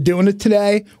 Yeah. We're doing it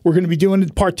today. We're going to be doing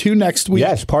it part 2 next week.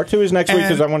 Yes, part 2 is next week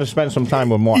because I want to spend some time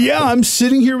with Mark. Yeah, I'm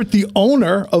sitting here with the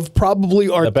owner of probably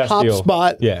our top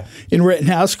spot in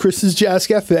Rittenhouse, Chris's Jazz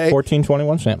Cafe.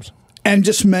 1421 Samson. And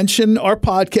just mention our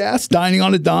podcast, Dining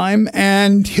on a Dime,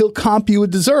 and he'll comp you a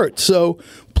dessert. So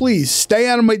please stay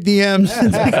out of my DMs.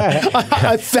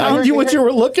 I found you what you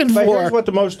were looking for. Here's what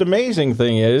the most amazing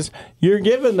thing is. You're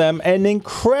giving them an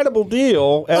incredible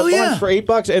deal at lunch for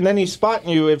 $8, and then he's spotting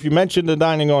you. If you mention the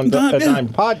Dining on a Dime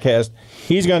podcast,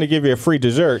 he's going to give you a free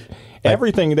dessert.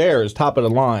 Everything there is top of the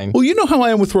line. Well, you know how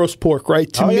I am with roast pork,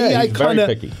 right? To me, I kind of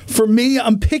picky. For me,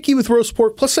 I'm picky with roast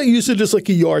pork. Plus, I use it as like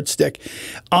a yardstick.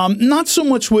 Not so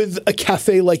much with a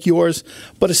cafe like yours,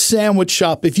 but a sandwich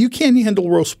shop. If you can't handle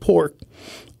roast pork,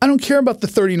 I don't care about the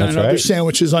 39 other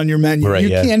sandwiches on your menu. Right, you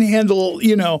can't handle, if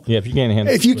you can't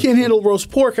handle if you can't handle roast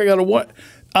pork, I got to what?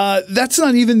 That's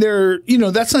not even their,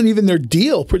 that's not even their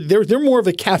deal. They're more of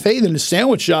a cafe than a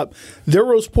sandwich shop. Their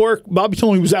roast pork, Bobby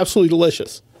told me, was absolutely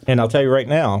delicious. And I'll tell you right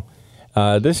now,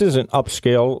 this is an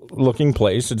upscale looking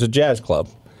place. It's a jazz club.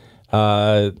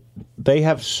 They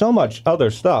have so much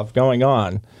other stuff going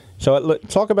on. So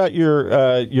talk about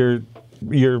your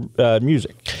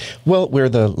music. Well, we're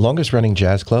the longest running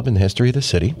jazz club in the history of the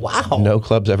city. Wow. No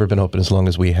club's ever been open as long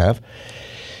as we have.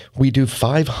 We do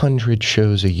 500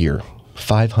 shows a year,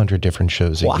 500 different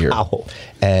shows a year. Wow.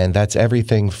 And that's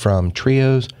everything from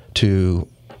trios to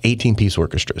 18-piece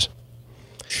orchestras.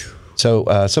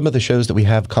 So some of the shows that we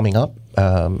have coming up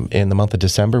in the month of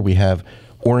December, we have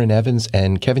Orrin Evans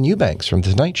and Kevin Eubanks from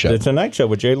The Tonight Show. The Tonight Show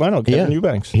with Jay Leno, Kevin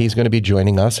Eubanks. He's going to be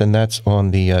joining us, and that's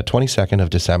on the 22nd of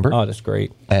December. Oh, that's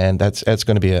great. And that's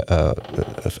going to be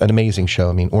an amazing show.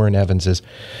 I mean, Orrin Evans is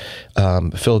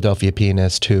a Philadelphia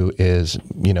pianist who is,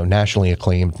 nationally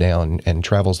acclaimed now and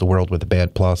travels the world with the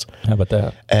Bad Plus. How about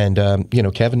that? And,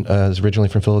 Kevin is originally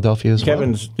from Philadelphia as well.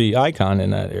 Kevin's the icon in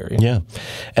that area. Yeah.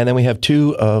 And then we have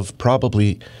two of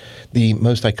probably the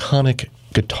most iconic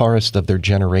guitarists of their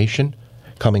generation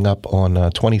coming up on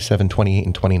 27, 28,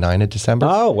 and 29 of December.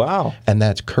 Oh, wow. And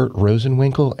that's Kurt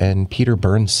Rosenwinkel and Peter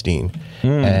Bernstein.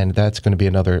 And that's going to be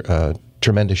another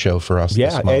tremendous show for us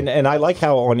this month. And I like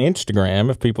how on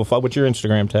Instagram, if people follow, what's your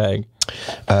Instagram tag?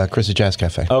 Chris's Jazz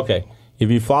Cafe. Okay. If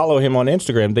you follow him on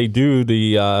Instagram, they do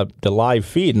the live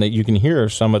feed, and that you can hear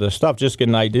some of the stuff. Just get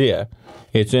an idea.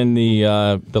 It's in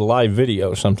the live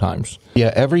video sometimes.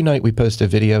 Yeah, every night we post a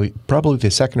video, probably the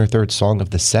second or third song of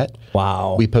the set.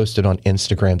 Wow. We post it on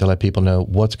Instagram to let people know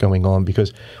what's going on,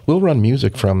 because we'll run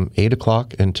music from 8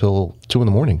 o'clock until 2 in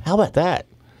the morning. How about that?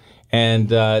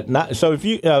 And if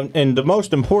you and the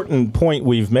most important point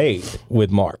we've made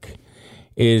with Mark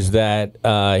is that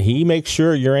he makes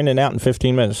sure you're in and out in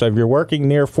 15 minutes. So if you're working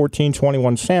near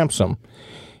 1421 Sampson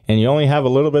and you only have a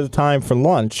little bit of time for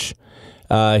lunch,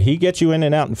 he gets you in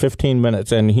and out in 15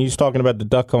 minutes. And he's talking about the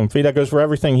duck home fee. That goes for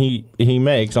everything he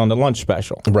makes on the lunch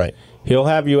special. Right. He'll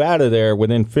have you out of there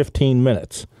within 15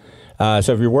 minutes.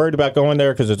 So if you're worried about going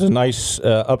there because it's a nice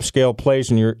upscale place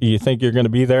and you think you're going to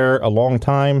be there a long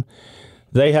time,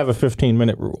 they have a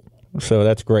 15-minute rule. So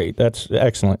that's great. That's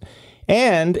excellent.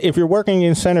 And if you're working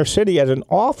in Center City at an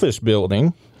office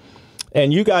building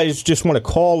and you guys just want to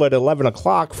call at 11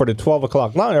 o'clock for the 12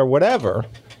 o'clock lunch or whatever,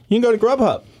 you can go to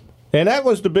Grubhub. And that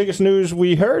was the biggest news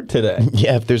we heard today.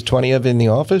 Yeah, if there's 20 of you in the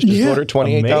office, just order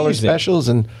 $28 specials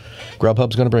and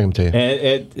Grubhub's going to bring them to you.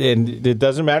 And it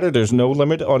doesn't matter. There's no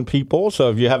limit on people. So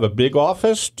if you have a big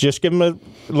office, just give them a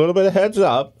little bit of heads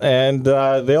up, and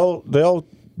they'll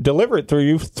deliver it through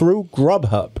you through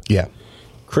Grubhub. Yeah.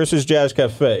 Chris's Jazz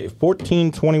Cafe,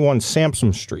 1421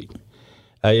 Sampson Street,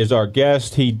 is our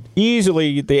guest. He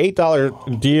easily, the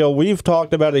 $8 deal, we've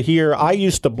talked about it here. I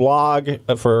used to blog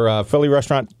for Philly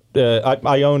Restaurant.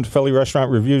 I owned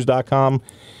PhillyRestaurantReviews.com.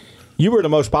 You were the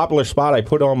most popular spot I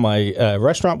put on my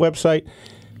restaurant website.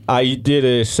 I did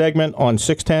a segment on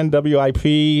 610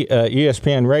 WIP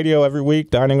ESPN Radio every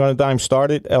week. Dining on a Dime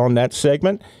started on that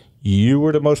segment. You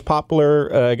were the most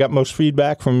popular, got most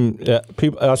feedback from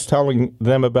us telling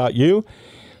them about you.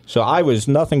 So I was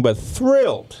nothing but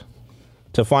thrilled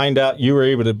to find out you were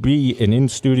able to be an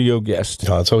in-studio guest.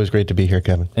 Oh, it's always great to be here,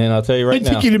 Kevin. And I'll tell you right now,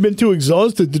 I think you'd have been too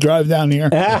exhausted to drive down here.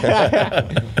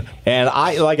 And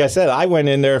like I said, I went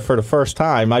in there for the first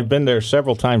time. I've been there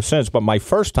several times since, but my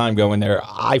first time going there,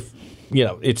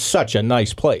 it's such a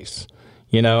nice place,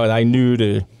 and I knew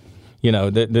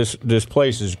this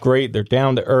place is great. They're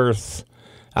down to earth.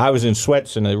 I was in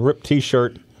sweats and a ripped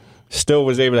T-shirt. Still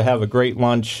was able to have a great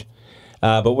lunch.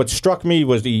 But what struck me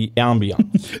was the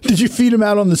ambiance. Did you feed him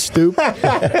out on the stoop?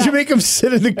 Did you make him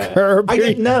sit in the curb? I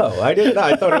didn't know.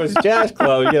 I thought it was a jazz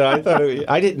club.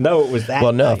 I didn't know it was that.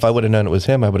 Well, no. nice. If I would have known it was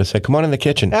him, I would have said, "Come on in the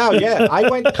kitchen." Oh yeah, I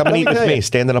went. Come and eat with me,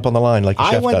 standing up on the line like a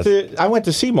chef does. I went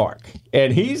to see Mark,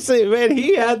 and he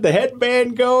had the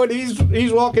headband going.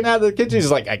 He's walking out of the kitchen.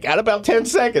 He's like, "I got about 10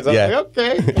 seconds." I'm like,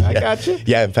 "Okay, I got you."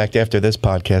 Yeah. In fact, after this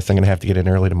podcast, I'm going to have to get in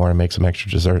early tomorrow and make some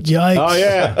extra desserts. Yikes! Oh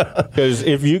yeah, because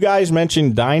if you guys mention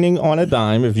Dining on a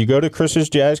Dime, if you go to Chris's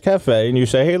Jazz Cafe and you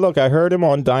say, "Hey, look, I heard him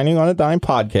on Dining on a Dime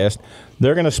podcast,"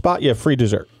 they're going to spot you a free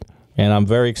dessert. And I'm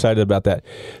very excited about that.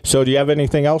 So do you have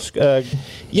anything else?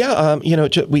 Yeah,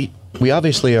 we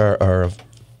obviously are a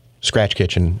scratch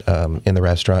kitchen in the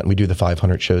restaurant, and we do the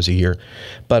 500 shows a year.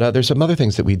 But there's some other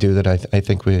things that we do that I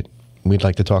think we'd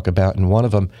like to talk about, and one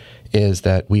of them is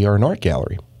that we are an art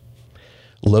gallery.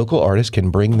 Local artists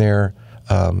can bring their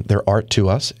their art to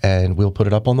us, and we'll put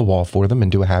it up on the wall for them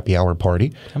and do a happy hour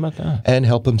party. How about that? And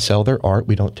help them sell their art.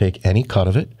 We don't take any cut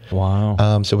of it.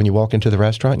 Wow. So when you walk into the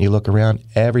restaurant and you look around,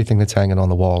 everything that's hanging on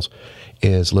the walls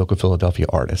is local Philadelphia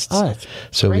artists. Oh, that's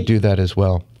so great. we do that as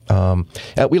well.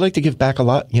 We like to give back a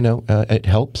lot. It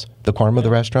helps the karma of the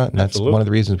restaurant, and that's Absolutely. one of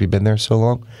the reasons we've been there so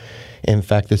long. In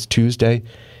fact, this Tuesday,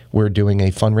 we're doing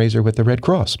a fundraiser with the Red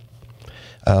Cross.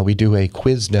 We do a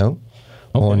Quizno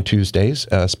on Tuesdays,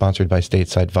 sponsored by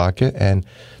Stateside Vodka, and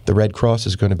the Red Cross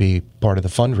is going to be part of the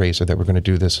fundraiser that we're going to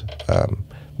do this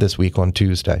week on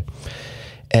Tuesday.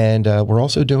 And we're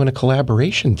also doing a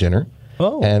collaboration dinner.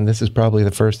 Oh. And this is probably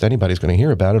the first anybody's going to hear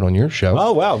about it on your show.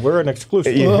 Oh, wow. We're an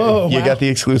exclusive. You wow. got the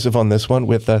exclusive on this one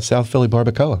with South Philly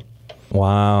Barbacoa.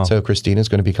 Wow. So Christina's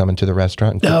going to be coming to the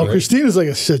restaurant. And No, cooking. Christina's like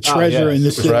a treasure yes. in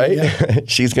this city. Right? Yeah.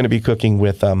 She's going to be cooking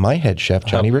with my head chef,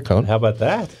 Johnny Riccone. How about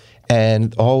that?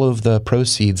 And all of the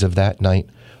proceeds of that night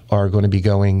are going to be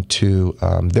going to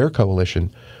their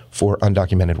coalition for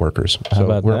undocumented workers. So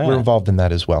about we're that? involved in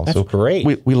that as well. That's so great.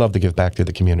 We love to give back to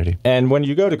the community. And when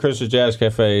you go to Chris's Jazz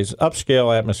Cafe's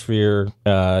upscale atmosphere,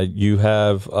 you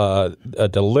have a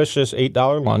delicious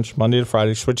 $8 lunch, Monday to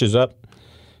Friday, switches up,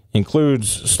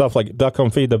 includes stuff like duck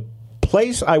confit. The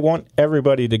place I want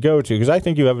everybody to go to, because I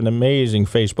think you have an amazing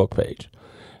Facebook page.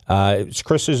 It's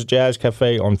Chris's Jazz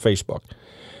Cafe on Facebook.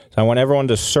 So I want everyone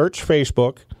to search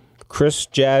Facebook, Chris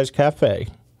Jazz Cafe,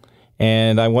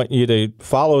 and I want you to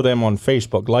follow them on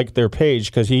Facebook, like their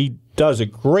page, because he does a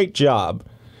great job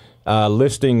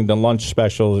listing the lunch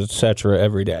specials, etc.,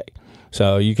 every day.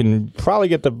 So you can probably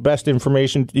get the best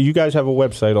information. You guys have a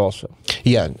website also.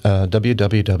 Yeah,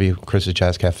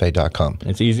 www.chrissjazzcafe.com.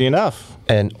 It's easy enough.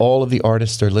 And all of the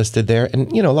artists are listed there.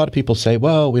 And, a lot of people say,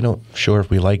 well, we don't sure if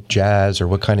we like jazz or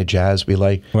what kind of jazz we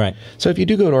like. Right. So if you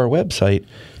do go to our website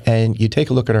and you take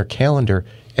a look at our calendar,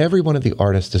 every one of the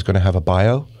artists is going to have a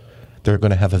bio. They're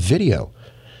going to have a video.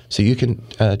 So you can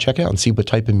check out and see what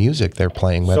type of music they're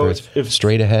playing, whether So if it's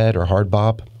straight ahead or hard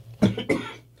bop.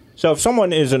 So if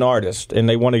someone is an artist and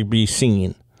they want to be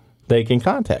seen, they can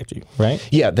contact you, right?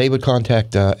 Yeah, they would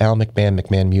contact Al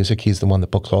McMahon Music. He's the one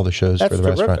that books all the shows That's for the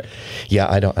terrific. restaurant.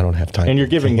 Yeah, I don't have time. And you're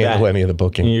giving to handle back. any of the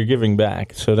booking. And you're giving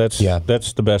back. So that's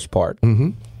the best part.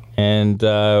 Mm-hmm. And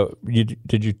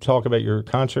did you talk about your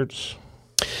concerts?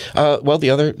 Well, the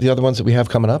other ones that we have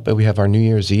coming up, we have our New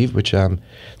Year's Eve, which is going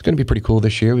to be pretty cool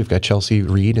this year. We've got Chelsea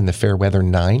Reed in the Fairweather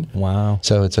 9. Wow.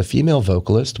 So it's a female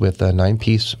vocalist with a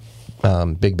 9-piece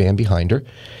big band behind her.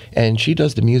 And she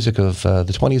does the music of the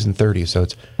 20s and 30s. So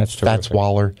it's That's Fats terrific.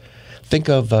 Waller. Think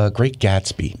of Great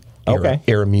Gatsby Okay.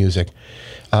 era music.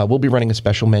 We'll be running a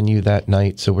special menu that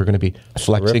night, so we're going to be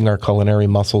flexing our culinary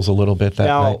muscles a little bit that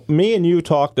night. Now, me and you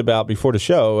talked about before the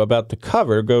show about the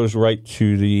cover goes right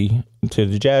to the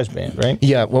jazz band, right?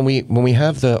 Yeah, when we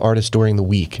have the artist during the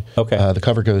week, Okay. the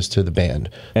cover goes to the band.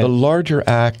 The larger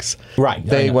acts, Right, I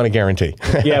they know. want to guarantee.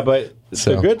 Yeah, but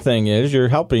So- the good thing is you're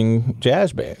helping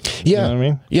jazz bands. Yeah, You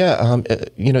know what I mean?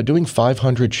 Yeah, doing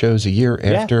 500 shows a year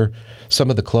after some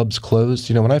of the clubs closed.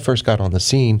 When I first got on the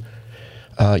scene,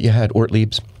 you had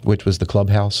Ortlieb's, which was the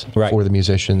clubhouse Right. for the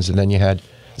musicians, and then you had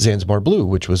Zanzibar Blue,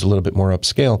 which was a little bit more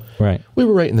upscale. Right. We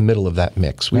were right in the middle of that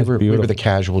mix. We That's were beautiful. the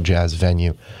casual jazz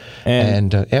venue,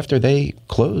 and after they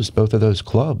closed both of those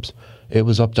clubs, it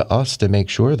was up to us to make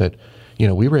sure that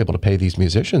we were able to pay these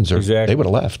musicians, or Exactly. they would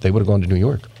have left. They would have gone to New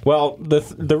York. Well,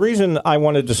 the reason I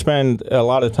wanted to spend a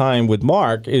lot of time with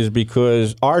Mark is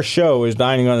because our show is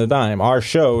Dining on a Dime. Our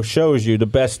show shows you the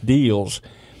best deals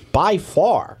by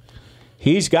far.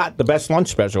 He's got the best lunch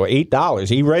special, $8.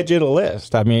 He read you the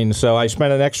list. I mean, so I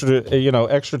spent an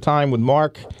extra time with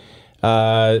Mark.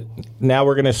 Now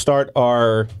we're going to start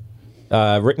our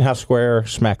Rittenhouse Square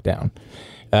Smackdown.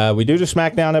 We do the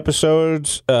Smackdown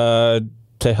episodes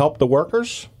to help the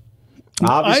workers.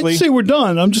 Obviously, I'd say we're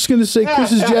done. I'm just going to say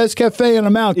Chris's Jazz Cafe and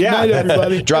I'm out. Good night,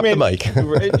 everybody. Drop the mic.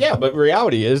 Yeah, but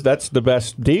reality is that's the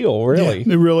best deal, really.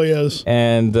 It really is.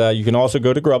 And you can also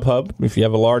go to Grubhub. If you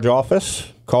have a large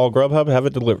office, call Grubhub, have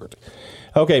it delivered.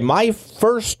 Okay, my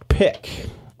first pick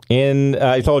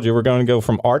I told you we're going to go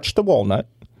from Arch to Walnut,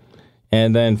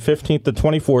 and then 15th to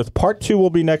 24th. Part 2 will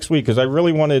be next week because I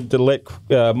really wanted to let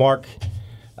Mark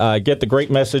get the great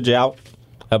message out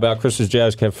about Chris's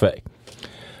Jazz Cafe.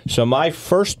 So my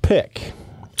first pick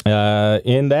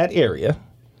in that area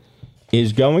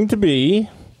is going to be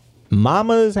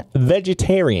Mama's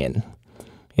Vegetarian.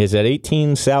 It's at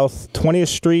 18 South 20th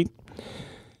Street.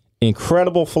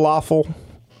 Incredible falafel.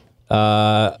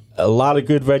 A lot of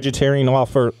good vegetarian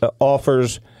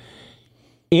offers.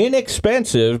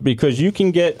 Inexpensive because you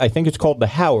can get, I think it's called the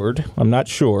Howard. I'm not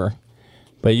sure.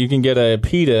 But you can get a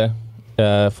pita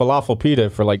falafel pita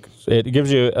for it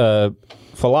gives you a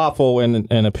falafel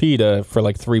and a pita for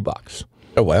like $3.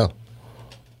 Oh, wow.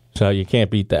 So you can't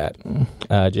beat that.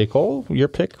 J. Cole, your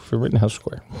pick for Rittenhouse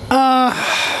Square?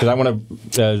 Because I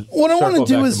want to. What I want to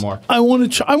do is I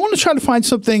want to try to find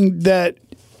something that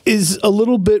is a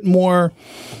little bit more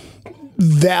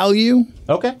value.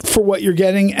 Okay. For what you're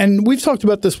getting, and we've talked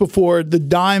about this before. The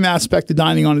dime aspect of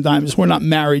dining on a dime is we're not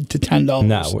married to $10.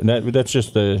 No, that's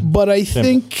just the. But I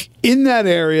think in that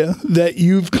area that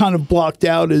you've kind of blocked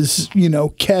out is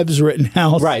Kev's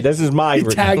Rittenhouse. Right. This is my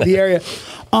tag the area.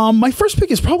 My first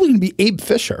pick is probably going to be Abe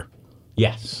Fisher.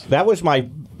 Yes, that was my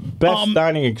best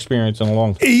dining experience in a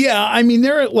long time. Yeah, I mean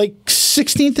they're at like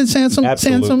 16th and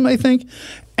Sansom, I think,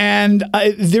 and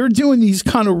they're doing these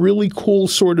kind of really cool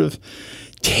sort of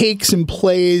takes and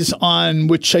plays on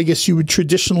which I guess you would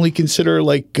traditionally consider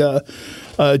like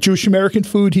Jewish American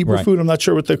food, Hebrew food. I'm not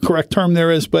sure what the correct term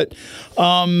there is, but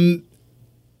the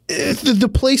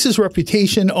place's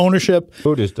reputation, ownership,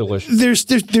 food is delicious. There's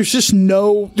just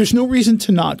no reason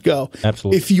to not go.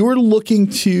 Absolutely. If you're looking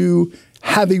to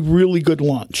have a really good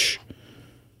lunch,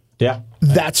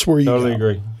 that's where you totally go.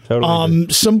 Agree. Totally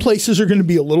agree. Some places are going to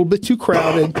be a little bit too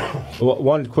crowded.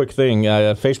 One quick thing,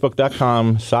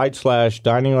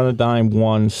 Facebook.com/Dining on a Dime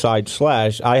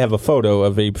 1/ I have a photo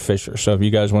of Abe Fisher. So if you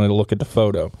guys wanted to look at the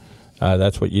photo,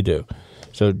 that's what you do.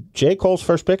 So J. Cole's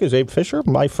first pick is Abe Fisher.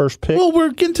 My first pick. Well,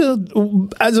 we're getting to,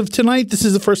 as of tonight, this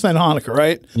is the first night of Hanukkah,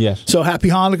 right? Yes. So happy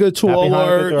Hanukkah to all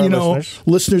our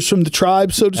listeners from the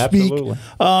tribe, so to speak. Throw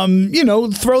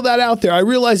that out there. I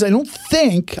realize I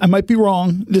might be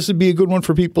wrong. This would be a good one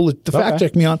for people to fact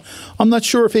check me on. I'm not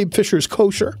sure if Abe Fisher is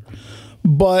kosher,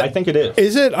 but I think it is.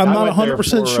 Is it? I'm not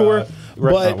 100% sure,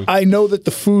 but I know that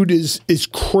the food is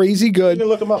crazy good. You can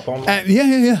look them up.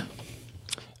 Yeah.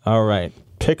 All right.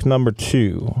 Pick number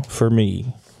 2 for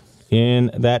me in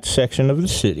that section of the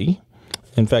city.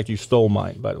 In fact, you stole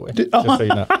mine, by the way, just so you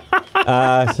know.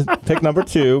 Pick number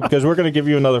 2, because we're going to give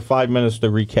you another 5 minutes to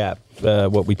recap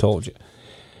what we told you,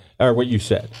 or what you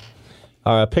said.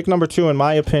 Pick number 2, in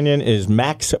my opinion, is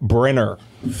Max Brenner,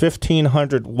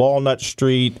 1500 Walnut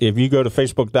Street. If you go to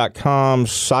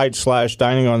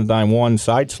Facebook.com/Dining on the Dime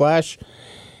 1/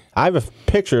 I have a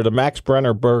picture of the Max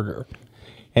Brenner burger.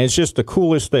 And it's just the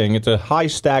coolest thing. It's a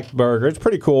high-stacked burger. It's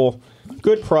pretty cool.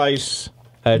 Good price.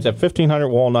 It's at 1500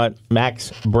 Walnut,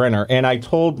 Max Brenner. And I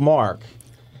told Mark,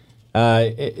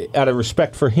 out of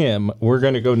respect for him, we're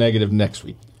going to go negative next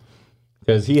week.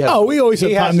 Because he has. Oh, we always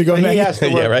have time to go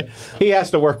negative. Right. He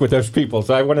has to work with those people,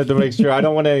 so I wanted to make sure I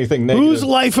don't want anything negative. Whose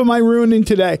life am I ruining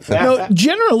today? No,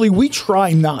 generally we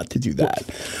try not to do that,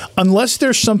 unless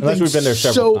there's something. Unless we've been there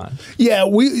several times. Yeah,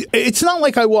 it's not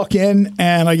like I walk in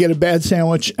and I get a bad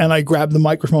sandwich and I grab the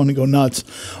microphone and go nuts.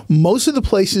 Most of the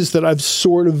places that I've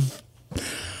sort of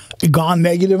gone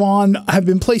negative on have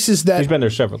been places that... He's been there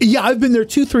several times. Yeah, I've been there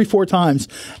 2, 3, 4 times.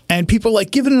 And people are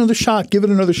like, give it another shot.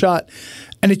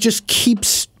 And it just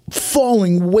keeps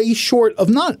falling way short of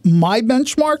not my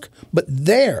benchmark, but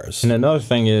theirs. And another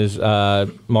thing is,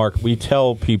 Mark, we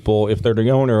tell people if they're the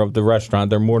owner of the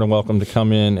restaurant, they're more than welcome to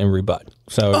come in and rebut.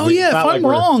 So if I'm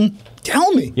wrong,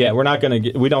 tell me. Yeah, we're not going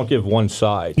to. We don't give one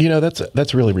side.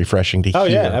 That's really refreshing to hear. Oh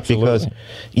yeah, absolutely.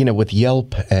 Because with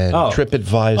Yelp and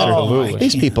TripAdvisor,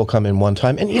 these people come in one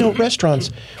time, and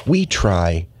restaurants we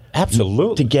try.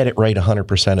 Absolutely. To get it right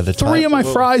 100% of the time. 3 of my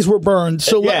fries were burned,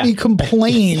 so let me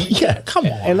complain. Come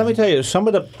on. And let me tell you, some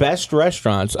of the best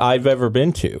restaurants I've ever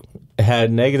been to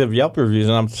had negative Yelp reviews,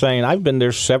 and I'm saying I've been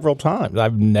there several times.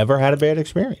 I've never had a bad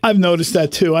experience. I've noticed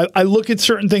that, too. I look at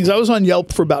certain things. I was on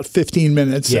Yelp for about 15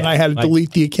 minutes, and I had to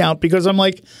delete the account because I'm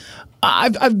like,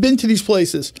 I've been to these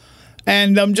places,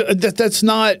 and that's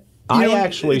not... I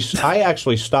actually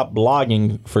stopped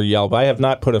blogging for Yelp. I have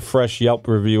not put a fresh Yelp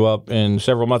review up in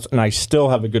several months, and I still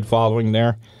have a good following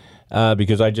there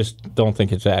because I just don't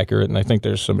think it's accurate, and I think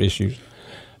there's some issues.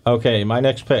 Okay, my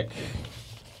next pick.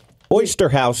 Oyster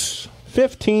House,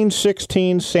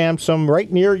 1516 Sansom, right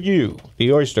near you,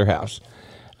 the Oyster House.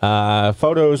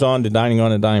 Photos on the Dining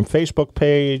on a Dime Facebook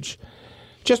page.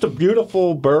 Just a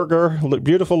beautiful burger,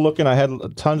 beautiful looking. I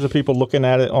had tons of people looking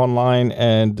at it online,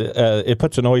 and it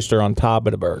puts an oyster on top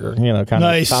of the burger, kind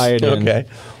of tied in. Okay.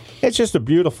 It's just a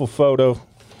beautiful photo.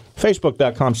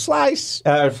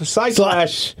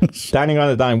 Facebook.com/Dining on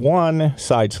the Dime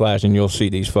 1/ and you'll see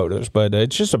these photos. But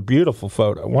it's just a beautiful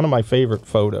photo. One of my favorite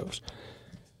photos.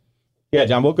 Yeah,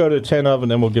 John, we'll go to 10 of,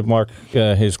 and then we'll give Mark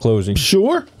his closing.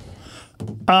 Sure.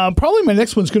 Probably my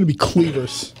next one's going to be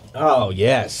Cleaver's. Oh,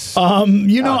 yes. I'm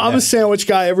a sandwich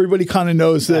guy. Everybody kind of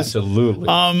knows this. Absolutely.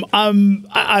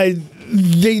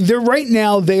 they're right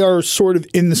now. They are sort of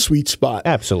in the sweet spot.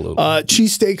 Absolutely.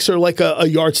 Cheesesteaks are like a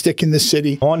yardstick in the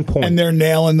city, on point, and they're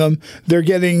nailing them. They're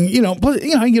getting but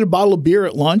I can get a bottle of beer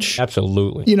at lunch.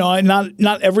 Absolutely.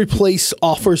 Not every place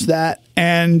offers that.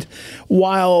 And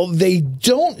while they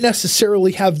don't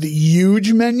necessarily have the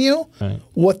huge menu,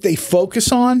 what they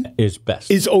focus on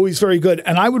is always very good.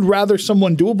 And I would rather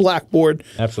someone do a blackboard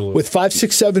with 5,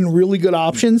 6, 7 really good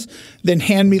options than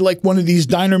hand me like one of these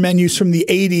diner menus from the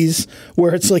 80s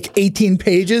where it's like 18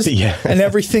 pages and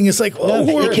everything is like,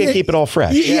 you can't keep it all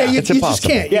fresh. It's impossible. Just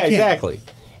can't. Yeah, exactly.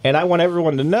 And I want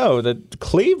everyone to know that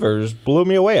Cleaver's blew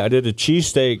me away. I did a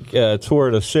cheesesteak tour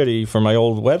of the city for my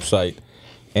old website.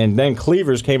 And then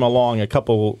Cleaver's came along a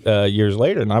couple years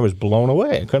later, and I was blown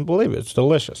away. I couldn't believe it. It's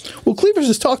delicious. Well, Cleaver's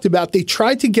has talked about, they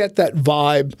tried to get that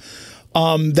vibe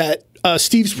that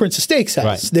Steve's Prince of Steaks has.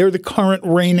 Right. They're the current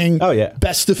reigning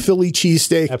best of Philly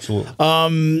cheesesteak. Absolutely.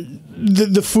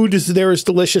 The food is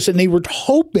delicious, and they were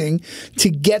hoping to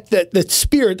get that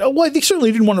spirit. Well, they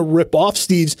certainly didn't want to rip off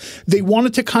Steve's. They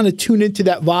wanted to kind of tune into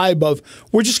that vibe of,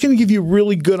 we're just going to give you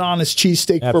really good, honest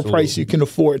cheesesteak for a price you can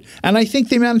afford. And I think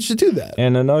they managed to do that.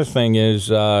 And another thing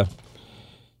is,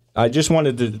 I just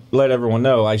wanted to let everyone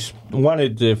know, I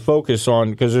wanted to focus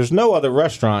on, because there's no other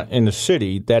restaurant in the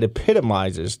city that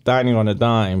epitomizes dining on a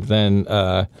dime than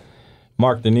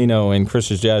Mark Danino and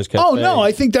Chris's Jazz Cafe. Oh, no,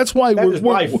 I think that's why we're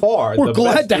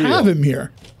glad to have him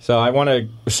here. So I want to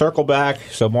circle back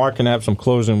so Mark can have some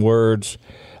closing words.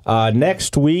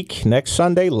 Next week, next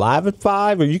Sunday, live at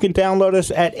 5, or you can download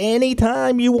us at any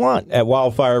time you want at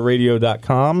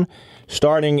wildfireradio.com,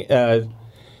 starting at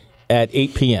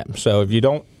 8 p.m. So if you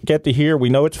don't get to hear, we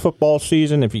know it's football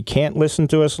season. If you can't listen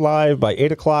to us live by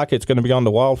 8 o'clock, it's going to be on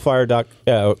the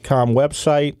wildfire.com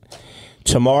website.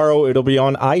 Tomorrow, it'll be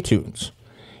on iTunes.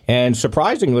 And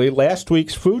surprisingly, last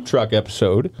week's food truck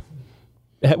episode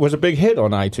was a big hit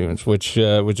on iTunes, which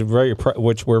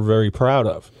we're very proud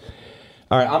of.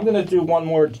 All right, I'm going to do one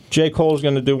more. J. Cole's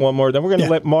going to do one more. Then we're going to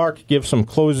let Mark give some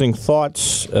closing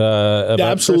thoughts about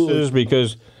Chris's,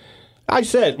 because I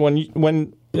said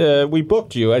when we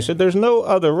booked you, I said, there's no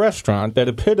other restaurant that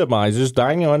epitomizes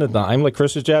dining on a dime like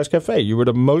Chris's Jazz Cafe. You were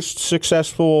the most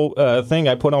successful thing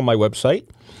I put on my website.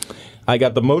 I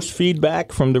got the most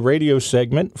feedback from the radio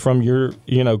segment from your,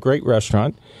 great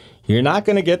restaurant. You're not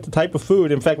going to get the type of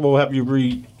food. In fact, we'll have you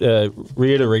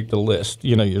reiterate the list,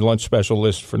 your lunch special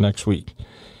list for next week.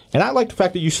 And I like the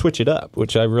fact that you switch it up,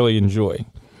 which I really enjoy.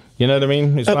 You know what I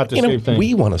mean? It's not the same thing.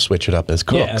 We want to switch it up as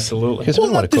cooks. Yeah, absolutely. Because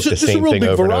we want to cook the same thing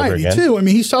over and over again. Too. I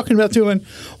mean, he's talking about doing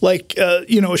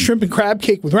a shrimp and crab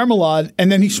cake with remoulade,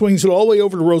 and then he swings it all the way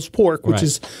over to roast pork, which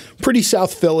is pretty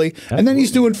South Philly. Absolutely. And then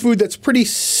he's doing food that's pretty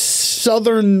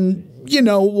Southern,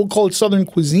 we'll call it Southern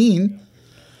cuisine.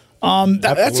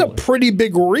 That's a pretty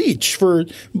big reach for,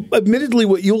 admittedly,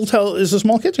 what you'll tell is a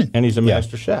small kitchen. And he's a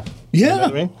master chef. Yeah. You know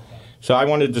what I mean? So I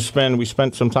wanted to we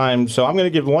spent some time. So I'm going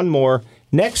to give one more.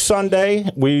 Next Sunday,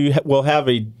 we will have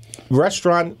a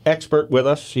restaurant expert with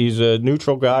us. He's a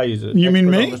neutral guy. You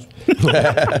mean me?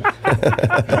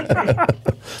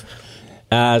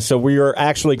 So we are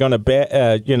actually going to,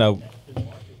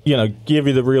 give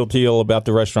you the real deal about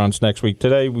the restaurants next week.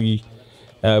 Today we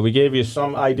gave you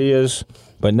some ideas,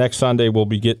 but next Sunday we'll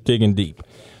be digging deep.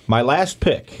 My last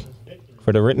pick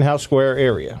for the Rittenhouse Square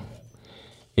area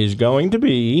is going to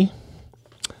be.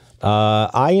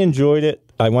 I enjoyed it.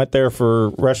 I went there for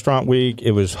Restaurant Week.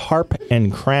 It was Harp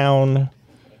and Crown.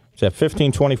 It's at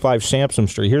 1525 Sampson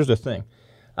Street. Here's the thing.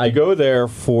 I go there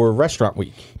for Restaurant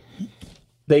Week.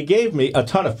 They gave me a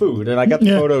ton of food, and I got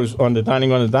the photos on the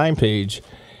Dining on a Dime page.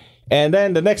 And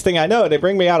then the next thing I know, they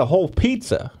bring me out a whole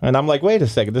pizza. And I'm like, wait a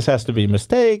second, this has to be a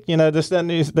mistake.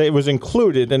 It was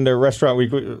included in their Restaurant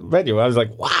Week menu. I was like,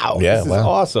 wow, this is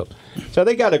awesome. So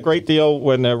they got a great deal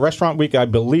when the Restaurant Week, I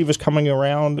believe, is coming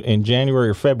around in January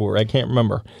or February. I can't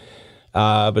remember.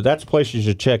 But that's a place you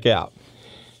should check out.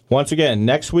 Once again,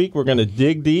 next week, we're going to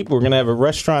dig deep. We're going to have a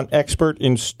restaurant expert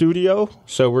in studio.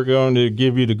 So we're going to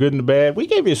give you the good and the bad. We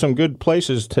gave you some good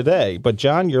places today. But,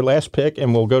 John, your last pick,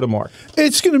 and we'll go to Mark.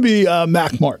 It's going to be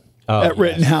Mac Mart at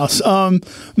Rittenhouse.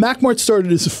 Mac Mart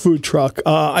started as a food truck.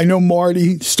 I know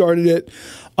Marty started it.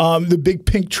 The big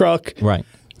pink truck. Right.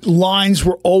 Lines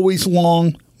were always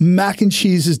long. Mac and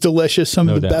cheese is delicious. Some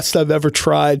of the best I've ever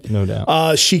tried. No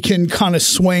doubt. She can kind of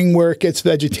swing where it gets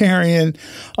vegetarian,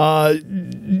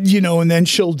 and then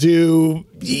she'll do,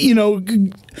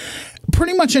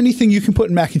 pretty much anything you can put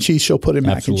in mac and cheese, she'll put in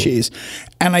mac and cheese.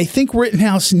 And I think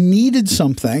Rittenhouse needed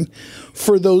something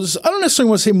for those, I don't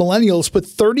necessarily want to say millennials, but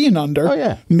 30 and under. Oh,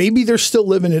 yeah. Maybe they're still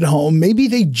living at home. Maybe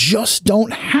they just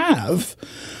don't have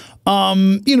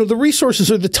the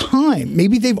resources or the time.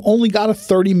 Maybe they've only got a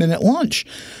 30-minute lunch.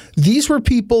 These were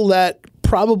people that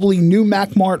probably knew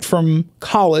MacMart from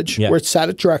college, where it sat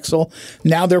at Drexel.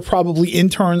 Now they're probably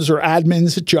interns or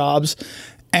admins at jobs,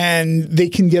 and they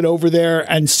can get over there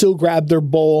and still grab their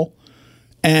bowl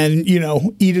and,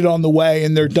 eat it on the way,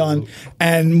 and they're done.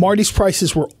 And Marty's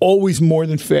prices were always more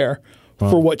than fair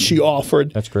for what she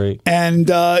offered. That's great. And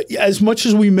as much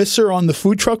as we miss her on the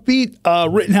food truck beat,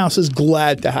 Rittenhouse is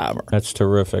glad to have her. That's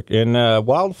terrific. And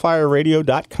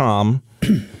wildfireradio.com,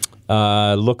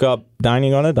 look up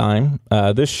Dining on a Dime.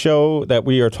 This show that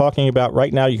we are talking about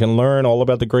right now, you can learn all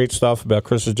about the great stuff about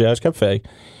Chris's Jazz Cafe,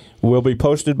 will be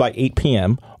posted by 8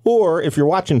 p.m. Or if you're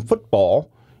watching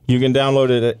football, you can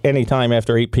download it at any time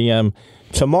after 8 p.m.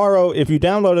 Tomorrow, if you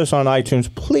download us on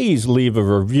iTunes, please leave a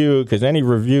review, because any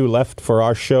review left for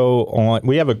our show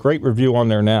we have a great review on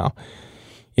there now,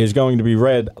 is going to be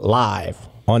read live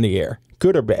on the air,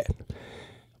 good or bad.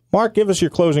 Mark, give us your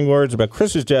closing words about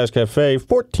Chris's Jazz Cafe,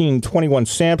 1421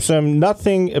 Sampson.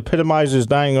 Nothing epitomizes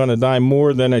Dining on a Dime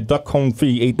more than a duck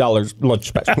confit $8 lunch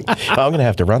special. I'm going to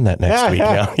have to run that next week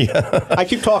now. I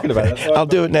keep talking about it. I'll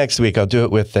do it next week. I'll do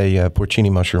it with a porcini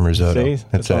mushroom risotto. See?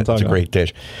 It's a great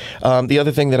dish. The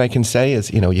other thing that I can say is,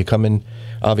 you come in,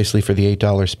 obviously, for the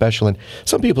 $8 special. And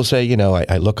some people say,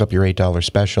 I look up your $8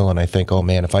 special and I think, oh,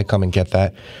 man, if I come and get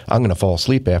that, I'm going to fall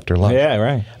asleep after lunch. Yeah,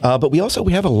 right. But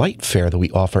we have a light fare that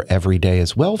we offer every day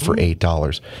as well for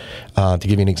 $8. To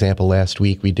give you an example, last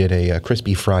week we did a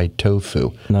crispy fried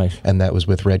tofu. Nice. And that was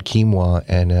with red quinoa,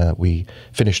 and we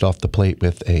finished off the plate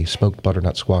with a smoked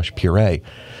butternut squash puree.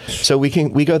 So we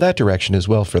go that direction as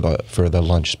well for the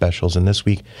lunch specials. And this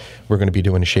week we're going to be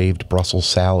doing a shaved Brussels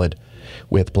salad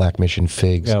with black mission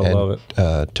figs and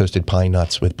toasted pine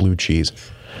nuts with blue cheese.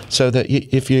 So that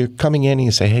if you're coming in and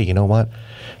you say, hey, you know what?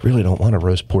 Really don't want a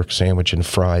roast pork sandwich and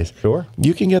fries. Sure.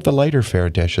 You can get the lighter fare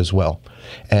dish as well.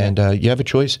 And you have a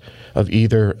choice of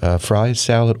either fries,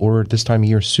 salad, or this time of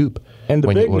year soup. And the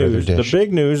big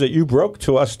news that you broke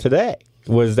to us today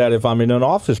was that if I'm in an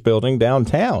office building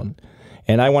downtown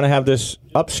and I want to have this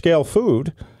upscale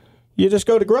food, you just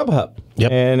go to Grubhub.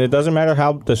 Yep. And it doesn't matter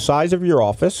how the size of your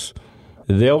office,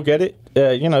 they'll get it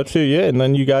to you, and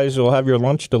then you guys will have your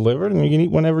lunch delivered, and you can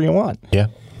eat whenever you want. Yeah.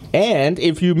 And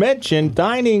if you mention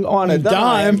Dining on a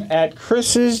Dime at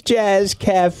Chris's Jazz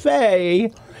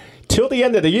Cafe till the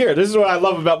end of the year, this is what I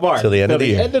love about Mark. Till the end of the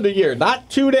year. End of the year. Not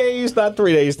 2 days, not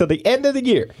 3 days, till the end of the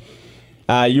year.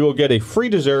 You will get a free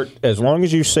dessert as long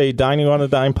as you say Dining on a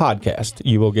Dime podcast.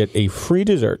 You will get a free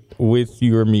dessert with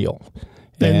your meal.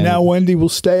 And now Wendy will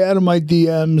stay out of my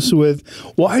DMs with,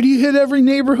 why do you hit every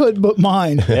neighborhood but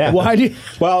mine? Yeah. Why do you?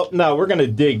 Well, no, we're going to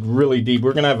dig really deep.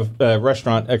 We're going to have a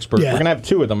restaurant expert. Yeah. We're going to have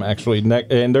two of them, actually,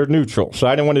 and they're neutral. So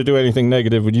I didn't want to do anything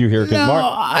negative with you here,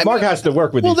 because Mark has to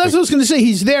work with Well, these that's what I was going to say.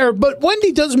 He's there. But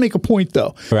Wendy does make a point,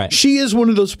 though. Right. She is one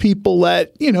of those people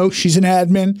that, she's an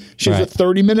admin. She has a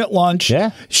 30-minute lunch. Yeah.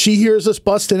 She hears us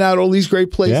busting out all these great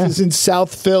places in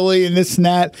South Philly and this and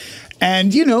that.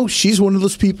 And, she's one of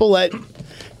those people that...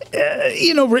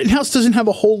 Rittenhouse doesn't have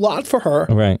a whole lot for her.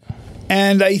 Right.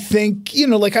 And I think,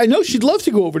 I know she'd love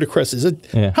to go over to Chris's.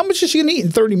 How much is she going to eat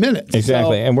in 30 minutes?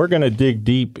 Exactly. So, and we're going to dig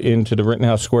deep into the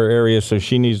Rittenhouse Square area, so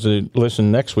she needs to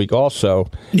listen next week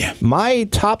also. Yeah. My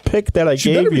top pick that I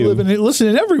she gave better be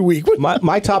listening every week.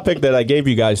 my top pick that I gave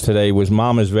you guys today was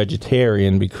Mama's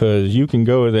Vegetarian, because you can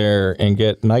go there and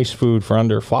get nice food for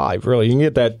under $5. Really, you can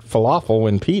get that falafel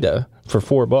and pita for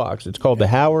 $4. It's called the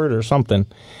Howard or something.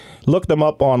 Look them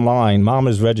up online.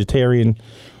 Mama's Vegetarian,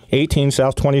 18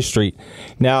 South 20th Street.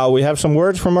 Now, we have some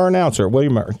words from our announcer,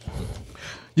 William Murray.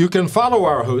 You can follow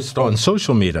our host on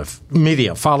social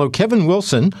media. Follow Kevin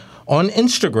Wilson on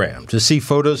Instagram to see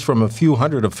photos from a few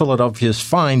hundred of Philadelphia's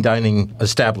fine dining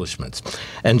establishments.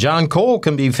 And John Cole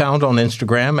can be found on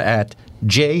Instagram at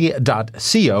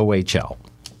j.cohl.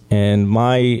 And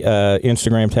my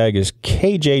Instagram tag is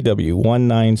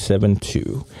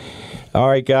KJW1972. All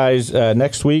right, guys.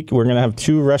 Next week we're going to have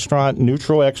two restaurant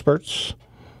neutral experts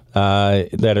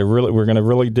that are really. We're going to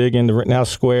really dig into Rittenhouse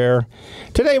Square.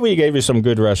 Today we gave you some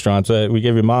good restaurants. We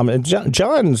gave you Mom and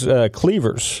John's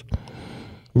Cleavers.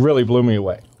 Really blew me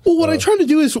away. Well, what I try to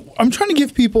do is I'm trying to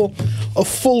give people a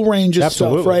full range of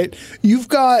stuff. Right? You've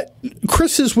got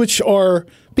Chris's, which are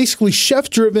basically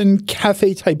chef-driven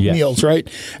cafe-type meals, right?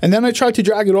 And then I tried to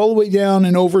drag it all the way down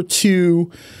and over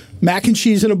to mac and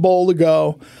cheese in a bowl to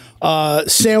go.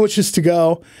 Sandwiches to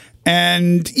go,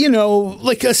 and,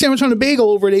 like a sandwich on a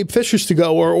bagel over at Abe Fisher's to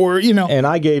go, or And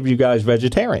I gave you guys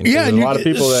vegetarian. Yeah, a lot of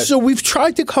people that. So we've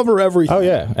tried to cover everything. Oh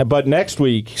yeah, but next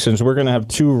week, since we're going to have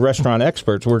 2 restaurant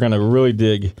experts, we're going to really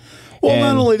dig. Well,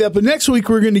 not only that, but next week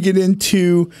we're going to get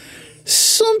into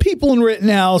some people in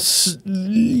Rittenhouse.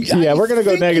 Yeah, we're going to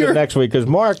go negative next week because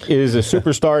Mark is a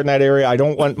superstar in that area. I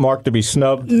don't want Mark to be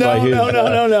snubbed by his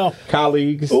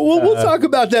colleagues. We'll talk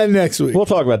about that next week. We'll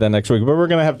talk about that next week. But we're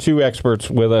going to have 2 experts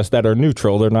with us that are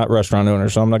neutral. They're not restaurant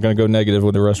owners, so I'm not going to go negative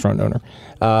with the restaurant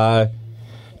owner.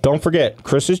 Don't forget,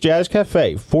 Chris's Jazz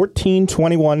Cafe,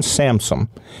 1421 Samson.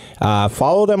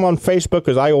 Follow them on Facebook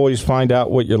because I always find out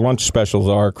what your lunch specials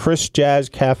are. Chris Jazz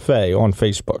Cafe on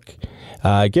Facebook.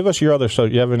 Give us your other. So,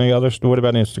 you have any others? What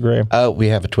about Instagram? We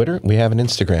have a Twitter. We have an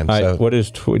Instagram. So what is?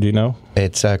 Do you know?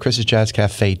 It's Chris's Jazz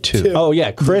Cafe 2. Oh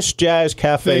yeah, Chris Jazz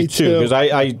Cafe 2. Because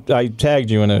I tagged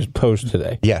you in a post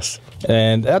today. Yes.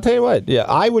 And I'll tell you what. Yeah,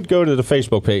 I would go to the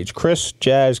Facebook page, Chris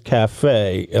Jazz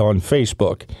Cafe on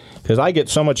Facebook, because I get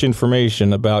so much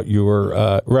information about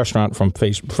your restaurant from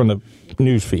the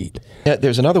news feed. Yeah,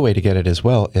 there's another way to get it as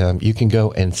well. You can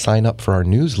go and sign up for our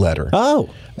newsletter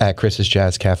at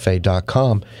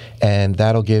chrissjazzcafe.com, and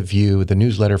that'll give you the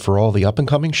newsletter for all the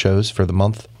up-and-coming shows for the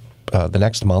month, the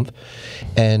next month,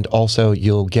 and also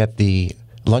you'll get the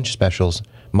lunch specials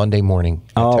Monday morning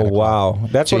at 10 o'clock. Wow.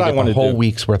 That's so what I want to do. A whole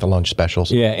week's worth of lunch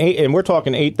specials. Yeah, and we're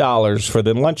talking $8 for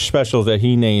the lunch specials that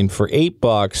he named for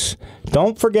 $8.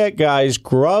 Don't forget, guys,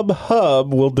 Grubhub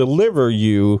will deliver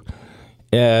you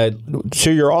to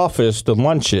your office the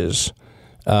lunches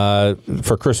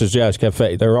for Chris's Jazz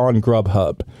Cafe. They're on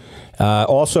Grubhub.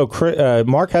 Also,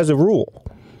 Mark has a rule.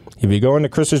 If you go into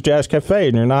Chris's Jazz Cafe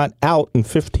and you're not out in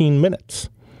 15 minutes.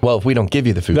 Well, if we don't give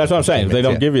you the food. That's what I'm saying. If they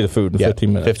don't give you the food in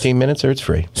 15 minutes. 15 minutes or it's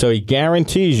free. So he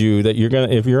guarantees you that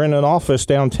if you're in an office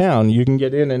downtown, you can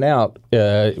get in and out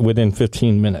within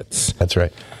 15 minutes. That's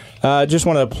right. Just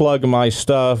want to plug my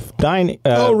stuff.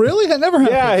 Oh, really? That never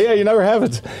happens. Yeah, you never have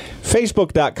it.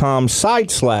 Facebook.com/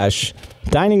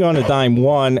 Dining on a Dime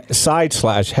 1 /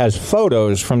 has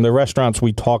photos from the restaurants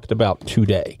we talked about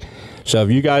today. So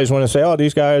if you guys want to say, oh,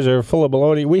 these guys are full of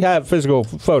baloney, we have physical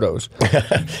photos.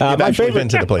 I've actually been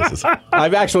to the places.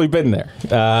 I've actually been there.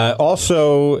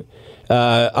 Also,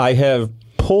 I have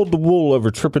pulled the wool over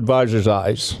TripAdvisor's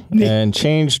eyes and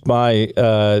changed my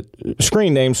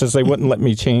screen name since they wouldn't let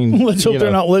me change. Let's hope they're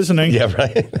not lissining. Yeah,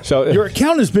 right. So your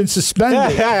account has been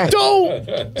suspended.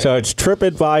 Don't. So it's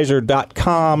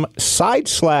TripAdvisor.com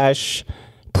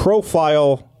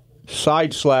 /profile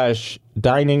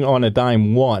 /Dining on a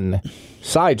Dime 1 /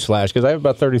 because I have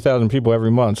about 30,000 people every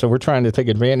month, so we're trying to take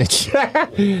advantage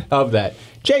of that.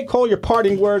 Jay Cole, your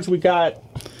parting words. We got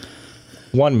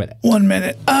 1 minute. 1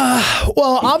 minute.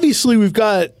 Well, obviously we've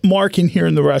got Mark in here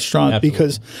in the restaurant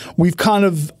because we've kind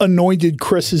of anointed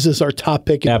Chris's as our top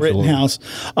pick at Rittenhouse.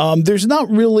 There's not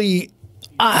really,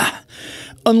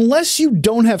 unless you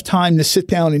don't have time to sit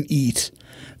down and eat,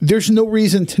 there's no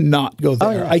reason to not go there.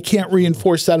 Oh, yeah. I can't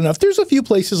reinforce that enough. There's a few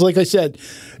places, like I said,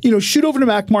 shoot over to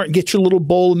Macmart and get your little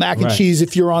bowl of mac and cheese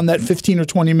if you're on that 15 or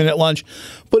 20-minute lunch.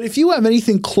 But if you have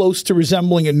anything close to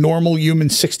resembling a normal human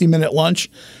 60-minute lunch,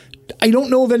 I don't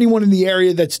know of anyone in the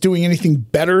area that's doing anything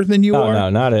better than you are. No,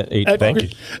 not at 8. Thank you.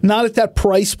 Not at that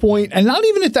price point, and not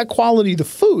even at that quality of the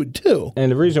food, too.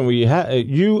 And the reason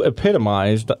you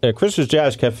epitomized Chris's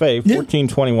Jazz Cafe,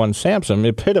 1421 Samson,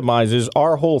 epitomizes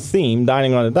our whole theme,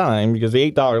 Dining on a Dime, because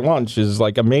the $8 lunch is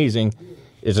like amazing.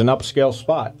 It's an upscale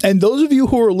spot. And those of you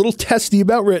who are a little testy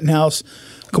about Rittenhouse,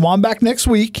 come on back next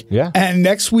week. Yeah. And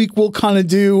next week we'll kind of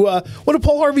do, what did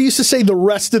Paul Harvey used to say, the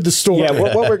rest of the story. Yeah,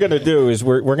 what we're going to do is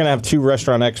we're going to have 2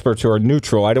 restaurant experts who are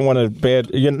neutral. I don't want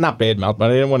to not badmouth, but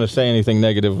I didn't want to say anything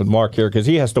negative with Mark here because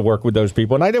he has to work with those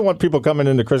people. And I didn't want people coming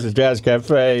into Chris's Jazz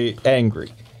Cafe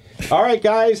angry. All right,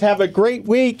 guys, have a great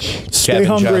week. Stay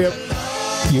hungry.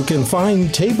 You can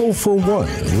find Table for One,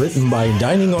 written by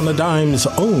Dining on a Dime's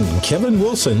own Kevin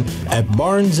Wilson at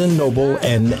Barnes & Noble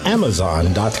and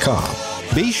Amazon.com.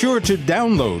 Be sure to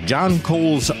download John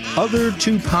Cole's other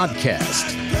 2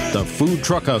 podcasts, The Food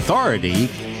Truck Authority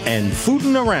and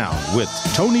Foodin' Around with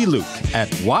Tony Luke at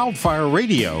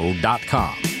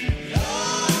wildfireradio.com.